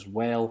weekend as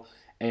well.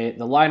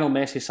 The Lionel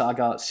Messi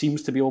saga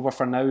seems to be over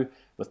for now,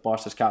 with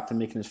Barca's captain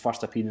making his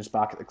first appearance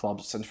back at the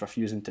club since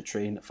refusing to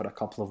train for a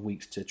couple of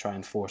weeks to try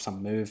and force a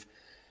move.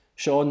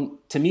 Sean,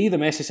 to me, the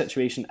Messi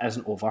situation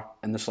isn't over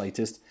in the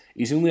slightest.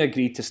 He's only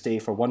agreed to stay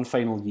for one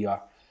final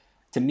year.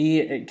 To me,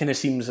 it kind of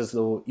seems as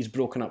though he's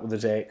broken up with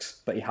his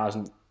ex, but he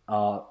hasn't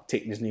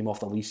taken his name off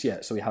the lease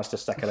yet, so he has to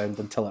stick around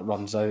until it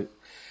runs out.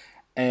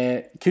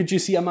 Could you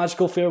see a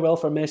magical farewell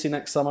for Messi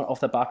next summer off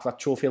the back of a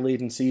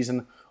trophy-laden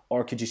season,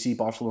 or could you see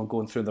Barcelona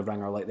going through the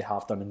ringer like they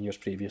have done in years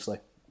previously?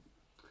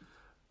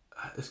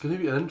 It's going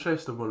to be an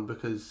interesting one,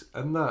 because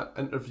in that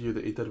interview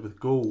that he did with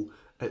Goal,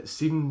 it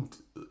seemed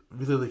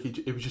really like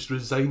he was just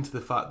resigned to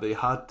the fact that he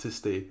had to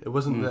stay. It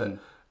wasn't that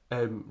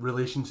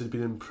relations had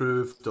been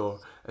improved or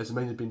his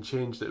mind had been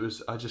changed. It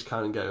was, I just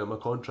can't get out of my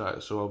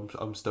contract, so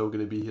I'm still going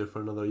to be here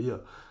for another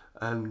year.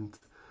 And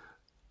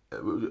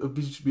it would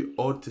just be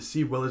odd to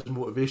see, will his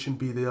motivation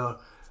be there?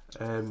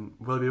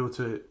 Will he be able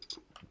to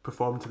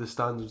perform to the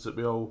standards that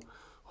we all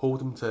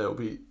hold him to? It'll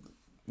be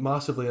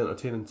massively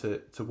entertaining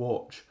to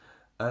watch.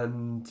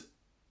 And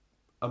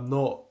I'm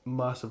not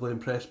massively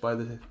impressed by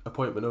the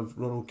appointment of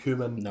Ronald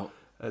Koeman. No.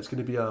 It's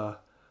going to be a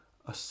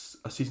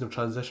season of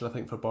transition, I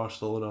think, for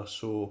Barcelona.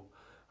 So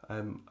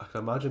I can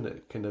imagine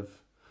it kind of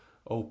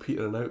all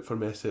petering out for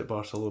Messi at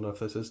Barcelona if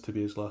this is to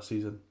be his last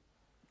season.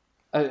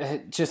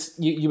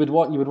 Just you would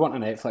want a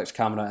Netflix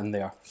camera in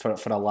there for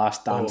a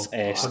Last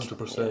Dance-esque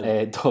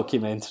 100%.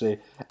 documentary.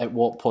 At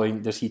what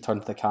point does he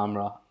turn to the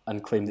camera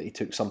and claim that he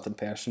took something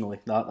personally?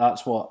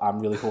 That's what I'm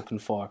really hoping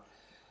for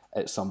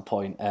at some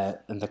point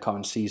in the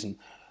current season.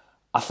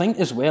 I think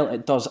as well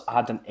it does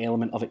add an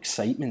element of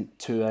excitement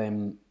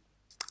to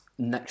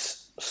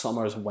next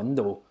summer's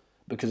window,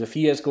 because if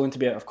he is going to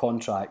be out of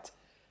contract,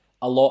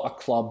 a lot of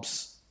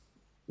clubs,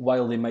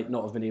 while they might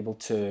not have been able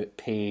to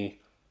pay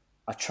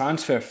a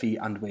transfer fee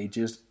and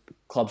wages,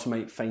 clubs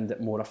might find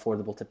it more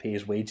affordable to pay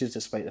his wages,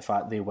 despite the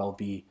fact they will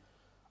be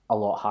a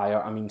lot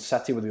higher. I mean,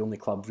 City were the only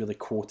club really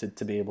quoted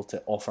to be able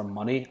to offer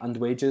money and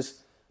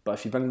wages, but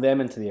if you bring them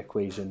into the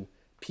equation,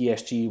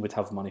 PSG would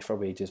have money for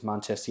wages,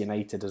 Manchester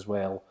United as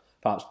well,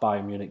 perhaps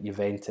Bayern Munich,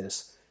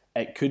 Juventus.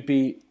 It could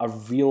be a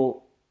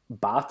real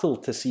battle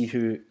to see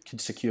who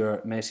could secure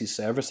Messi's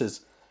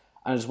services.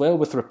 And as well,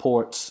 with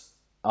reports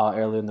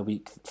earlier in the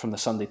week from the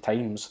Sunday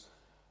Times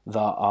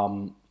that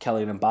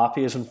Kylian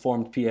Mbappe has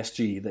informed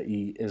PSG that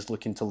he is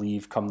looking to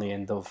leave come the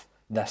end of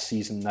this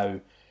season now,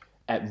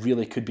 it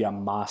really could be a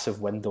massive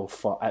window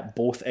for at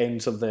both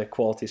ends of the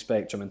quality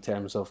spectrum in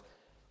terms of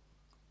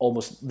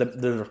almost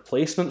the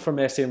replacement for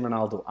Messi and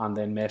Ronaldo, and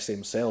then Messi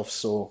himself.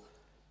 So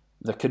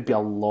there could be a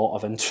lot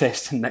of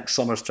interest in next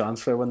summer's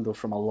transfer window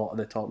from a lot of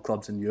the top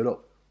clubs in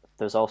Europe.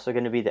 There's also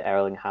going to be the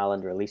Erling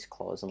Haaland release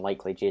clause and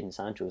likely Jadon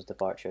Sancho's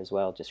departure as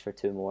well, just for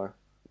two more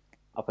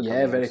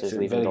up-and-coming very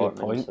Dortmund, good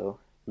point. So.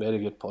 Very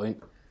good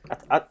point.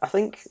 I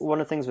think one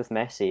of the things with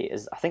Messi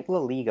is I think La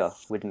Liga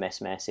would miss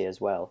Messi as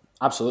well.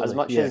 Absolutely. As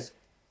much as,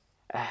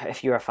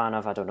 if you're a fan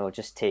of, I don't know,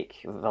 just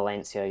take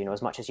Valencia,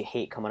 as much as you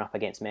hate coming up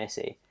against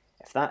Messi,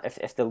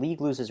 if the league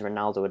loses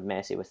Ronaldo and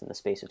Messi within the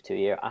space of 2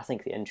 years, I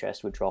think the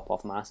interest would drop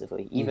off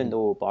massively. Even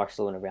though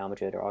Barcelona and Real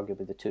Madrid are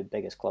arguably the two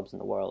biggest clubs in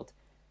the world,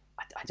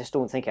 I just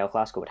don't think El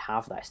Clasico would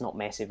have that. It's not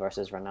Messi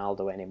versus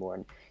Ronaldo anymore.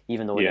 And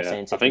even though in a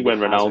sense, I think when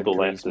Ronaldo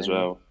left as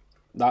well,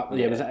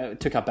 it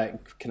took a bit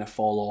kind of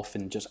fall off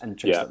in just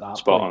interest at that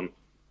spot point. on.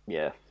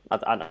 Yeah,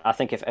 I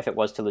think if it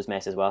was to lose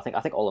Messi as well, I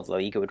think all of La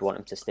Liga would want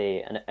him to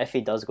stay. And if he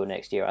does go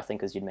next year, I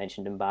think, as you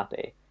mentioned,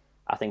 Mbappe,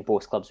 I think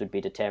both clubs would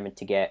be determined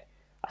to get.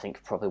 I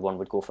think probably one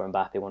would go for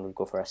Mbappe, one would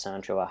go for a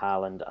Sancho, a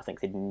Haaland. I think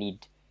they'd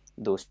need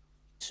those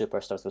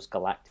superstars, those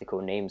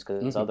Galactico names,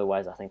 because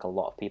otherwise I think a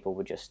lot of people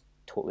would just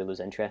totally lose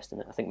interest in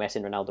it. I think Messi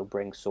and Ronaldo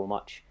bring so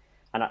much.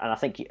 And I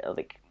think,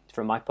 like,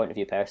 from my point of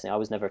view personally, I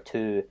was never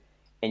too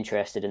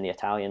interested in the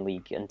Italian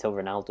league until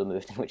Ronaldo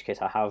moved, in which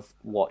case I have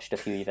watched a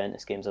few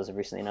Juventus games as of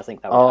recently, and I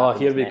think that would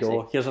here we Messi.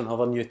 go. Here's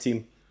another new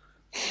team.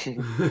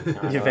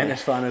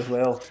 Juventus fan as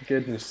well.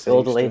 Goodness The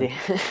old sakes, lady.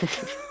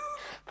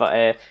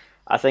 But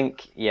I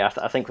think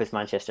with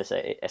Manchester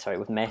City,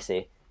 with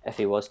Messi, if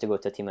he was to go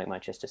to a team like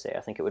Manchester City,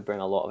 I think it would bring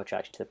a lot of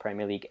attraction to the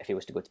Premier League. If he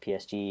was to go to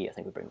PSG, I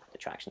think it would bring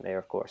attraction there,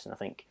 of course. And I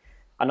think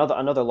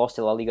another loss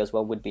to La Liga as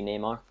well would be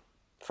Neymar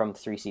from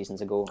 3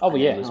 seasons ago.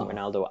 Losing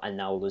Ronaldo and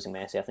now losing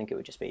Messi, I think it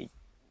would just be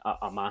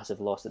a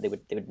massive loss that they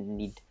would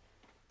need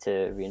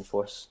to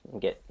reinforce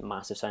and get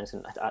massive signings.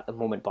 And at the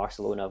moment,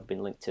 Barcelona have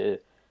been linked to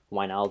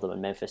Wijnaldum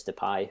and Memphis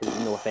Depay,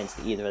 who, no offence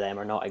to either of them,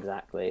 are not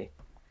exactly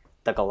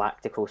the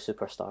Galactico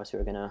superstars who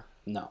are gonna.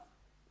 No.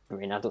 I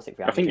mean, I don't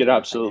think. I think you're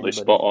absolutely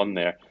spot on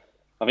there.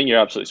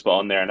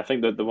 And I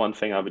think that the one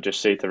thing I would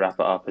just say to wrap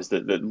it up is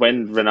that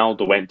when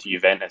Ronaldo went to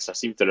Juventus, I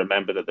seem to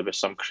remember that there was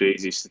some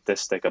crazy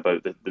statistic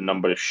about the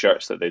number of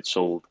shirts that they'd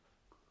sold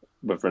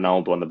with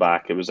Ronaldo on the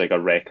back. It was like a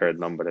record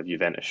number of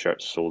Juventus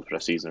shirts sold for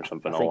a season or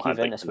something. I think All had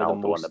like Juventus were the Ronaldo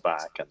on the most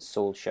back. And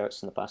sold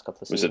shirts in the past couple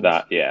of was seasons. it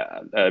that?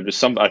 Yeah, it was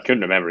some. I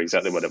couldn't remember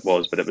exactly what it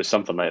was, but it was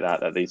something like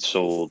that they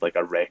sold like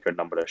a record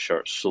number of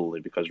shirts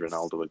solely because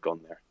Ronaldo had gone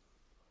there.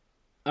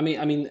 I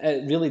mean,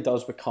 it really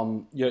does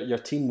become your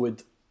team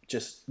would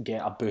just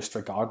get a boost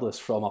regardless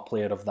from a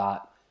player of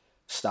that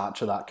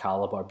stature, that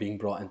caliber being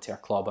brought into your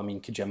club. I mean,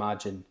 could you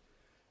imagine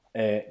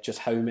just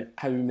how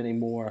many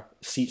more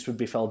seats would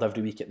be filled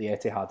every week at the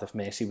Etihad if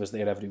Messi was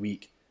there every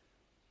week?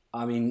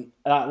 I mean,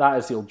 that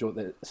is the old joke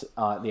that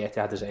the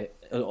Etihad is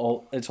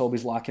it's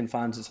always lacking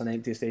fans. It's an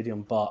empty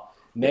stadium, but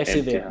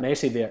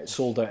Messi there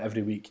sold out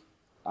every week.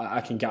 I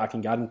can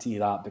guarantee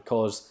that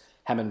because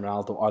him and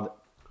Ronaldo are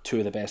two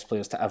of the best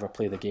players to ever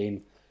play the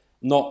game.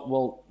 Not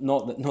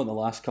the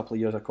last couple of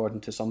years,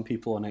 according to some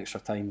people on Extra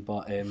Time,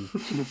 but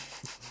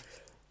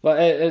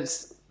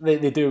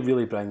they do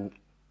really bring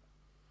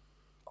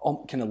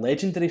kind of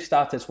legendary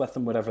status with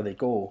them wherever they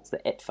go. It's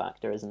the it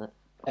factor, isn't it?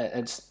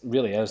 It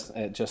really is.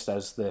 It just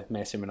is the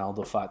Messi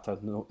Ronaldo factor,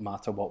 no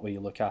matter what way you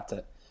look at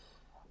it.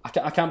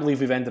 I can't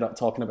believe we've ended up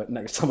talking about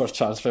next summer's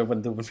transfer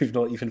window when we've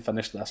not even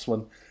finished this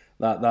one.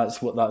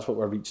 That's what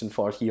we're reaching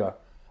for here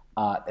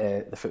at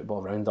the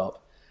Football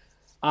Roundup.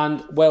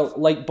 And, well,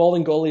 like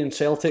Bolingoli and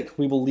Celtic,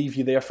 we will leave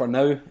you there for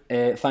now.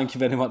 Thank you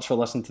very much for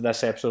listening to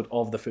this episode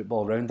of the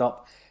Football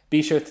Roundup.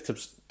 Be sure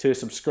to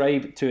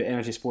subscribe to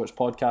Energy Sports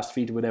podcast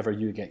feed wherever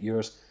you get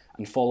yours,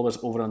 and follow us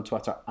over on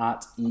Twitter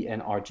at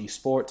ENRG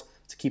Sport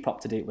to keep up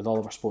to date with all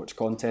of our sports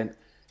content.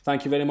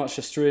 Thank you very much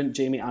to Struan,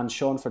 Jamie and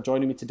Sean for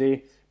joining me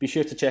today. Be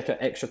sure to check out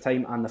Extra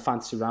Time and the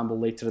Fantasy Ramble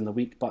later in the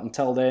week. But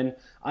until then,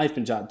 I've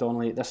been Jack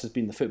Donnelly. This has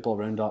been the Football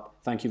Roundup.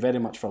 Thank you very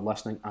much for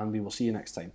listening, and we will see you next time.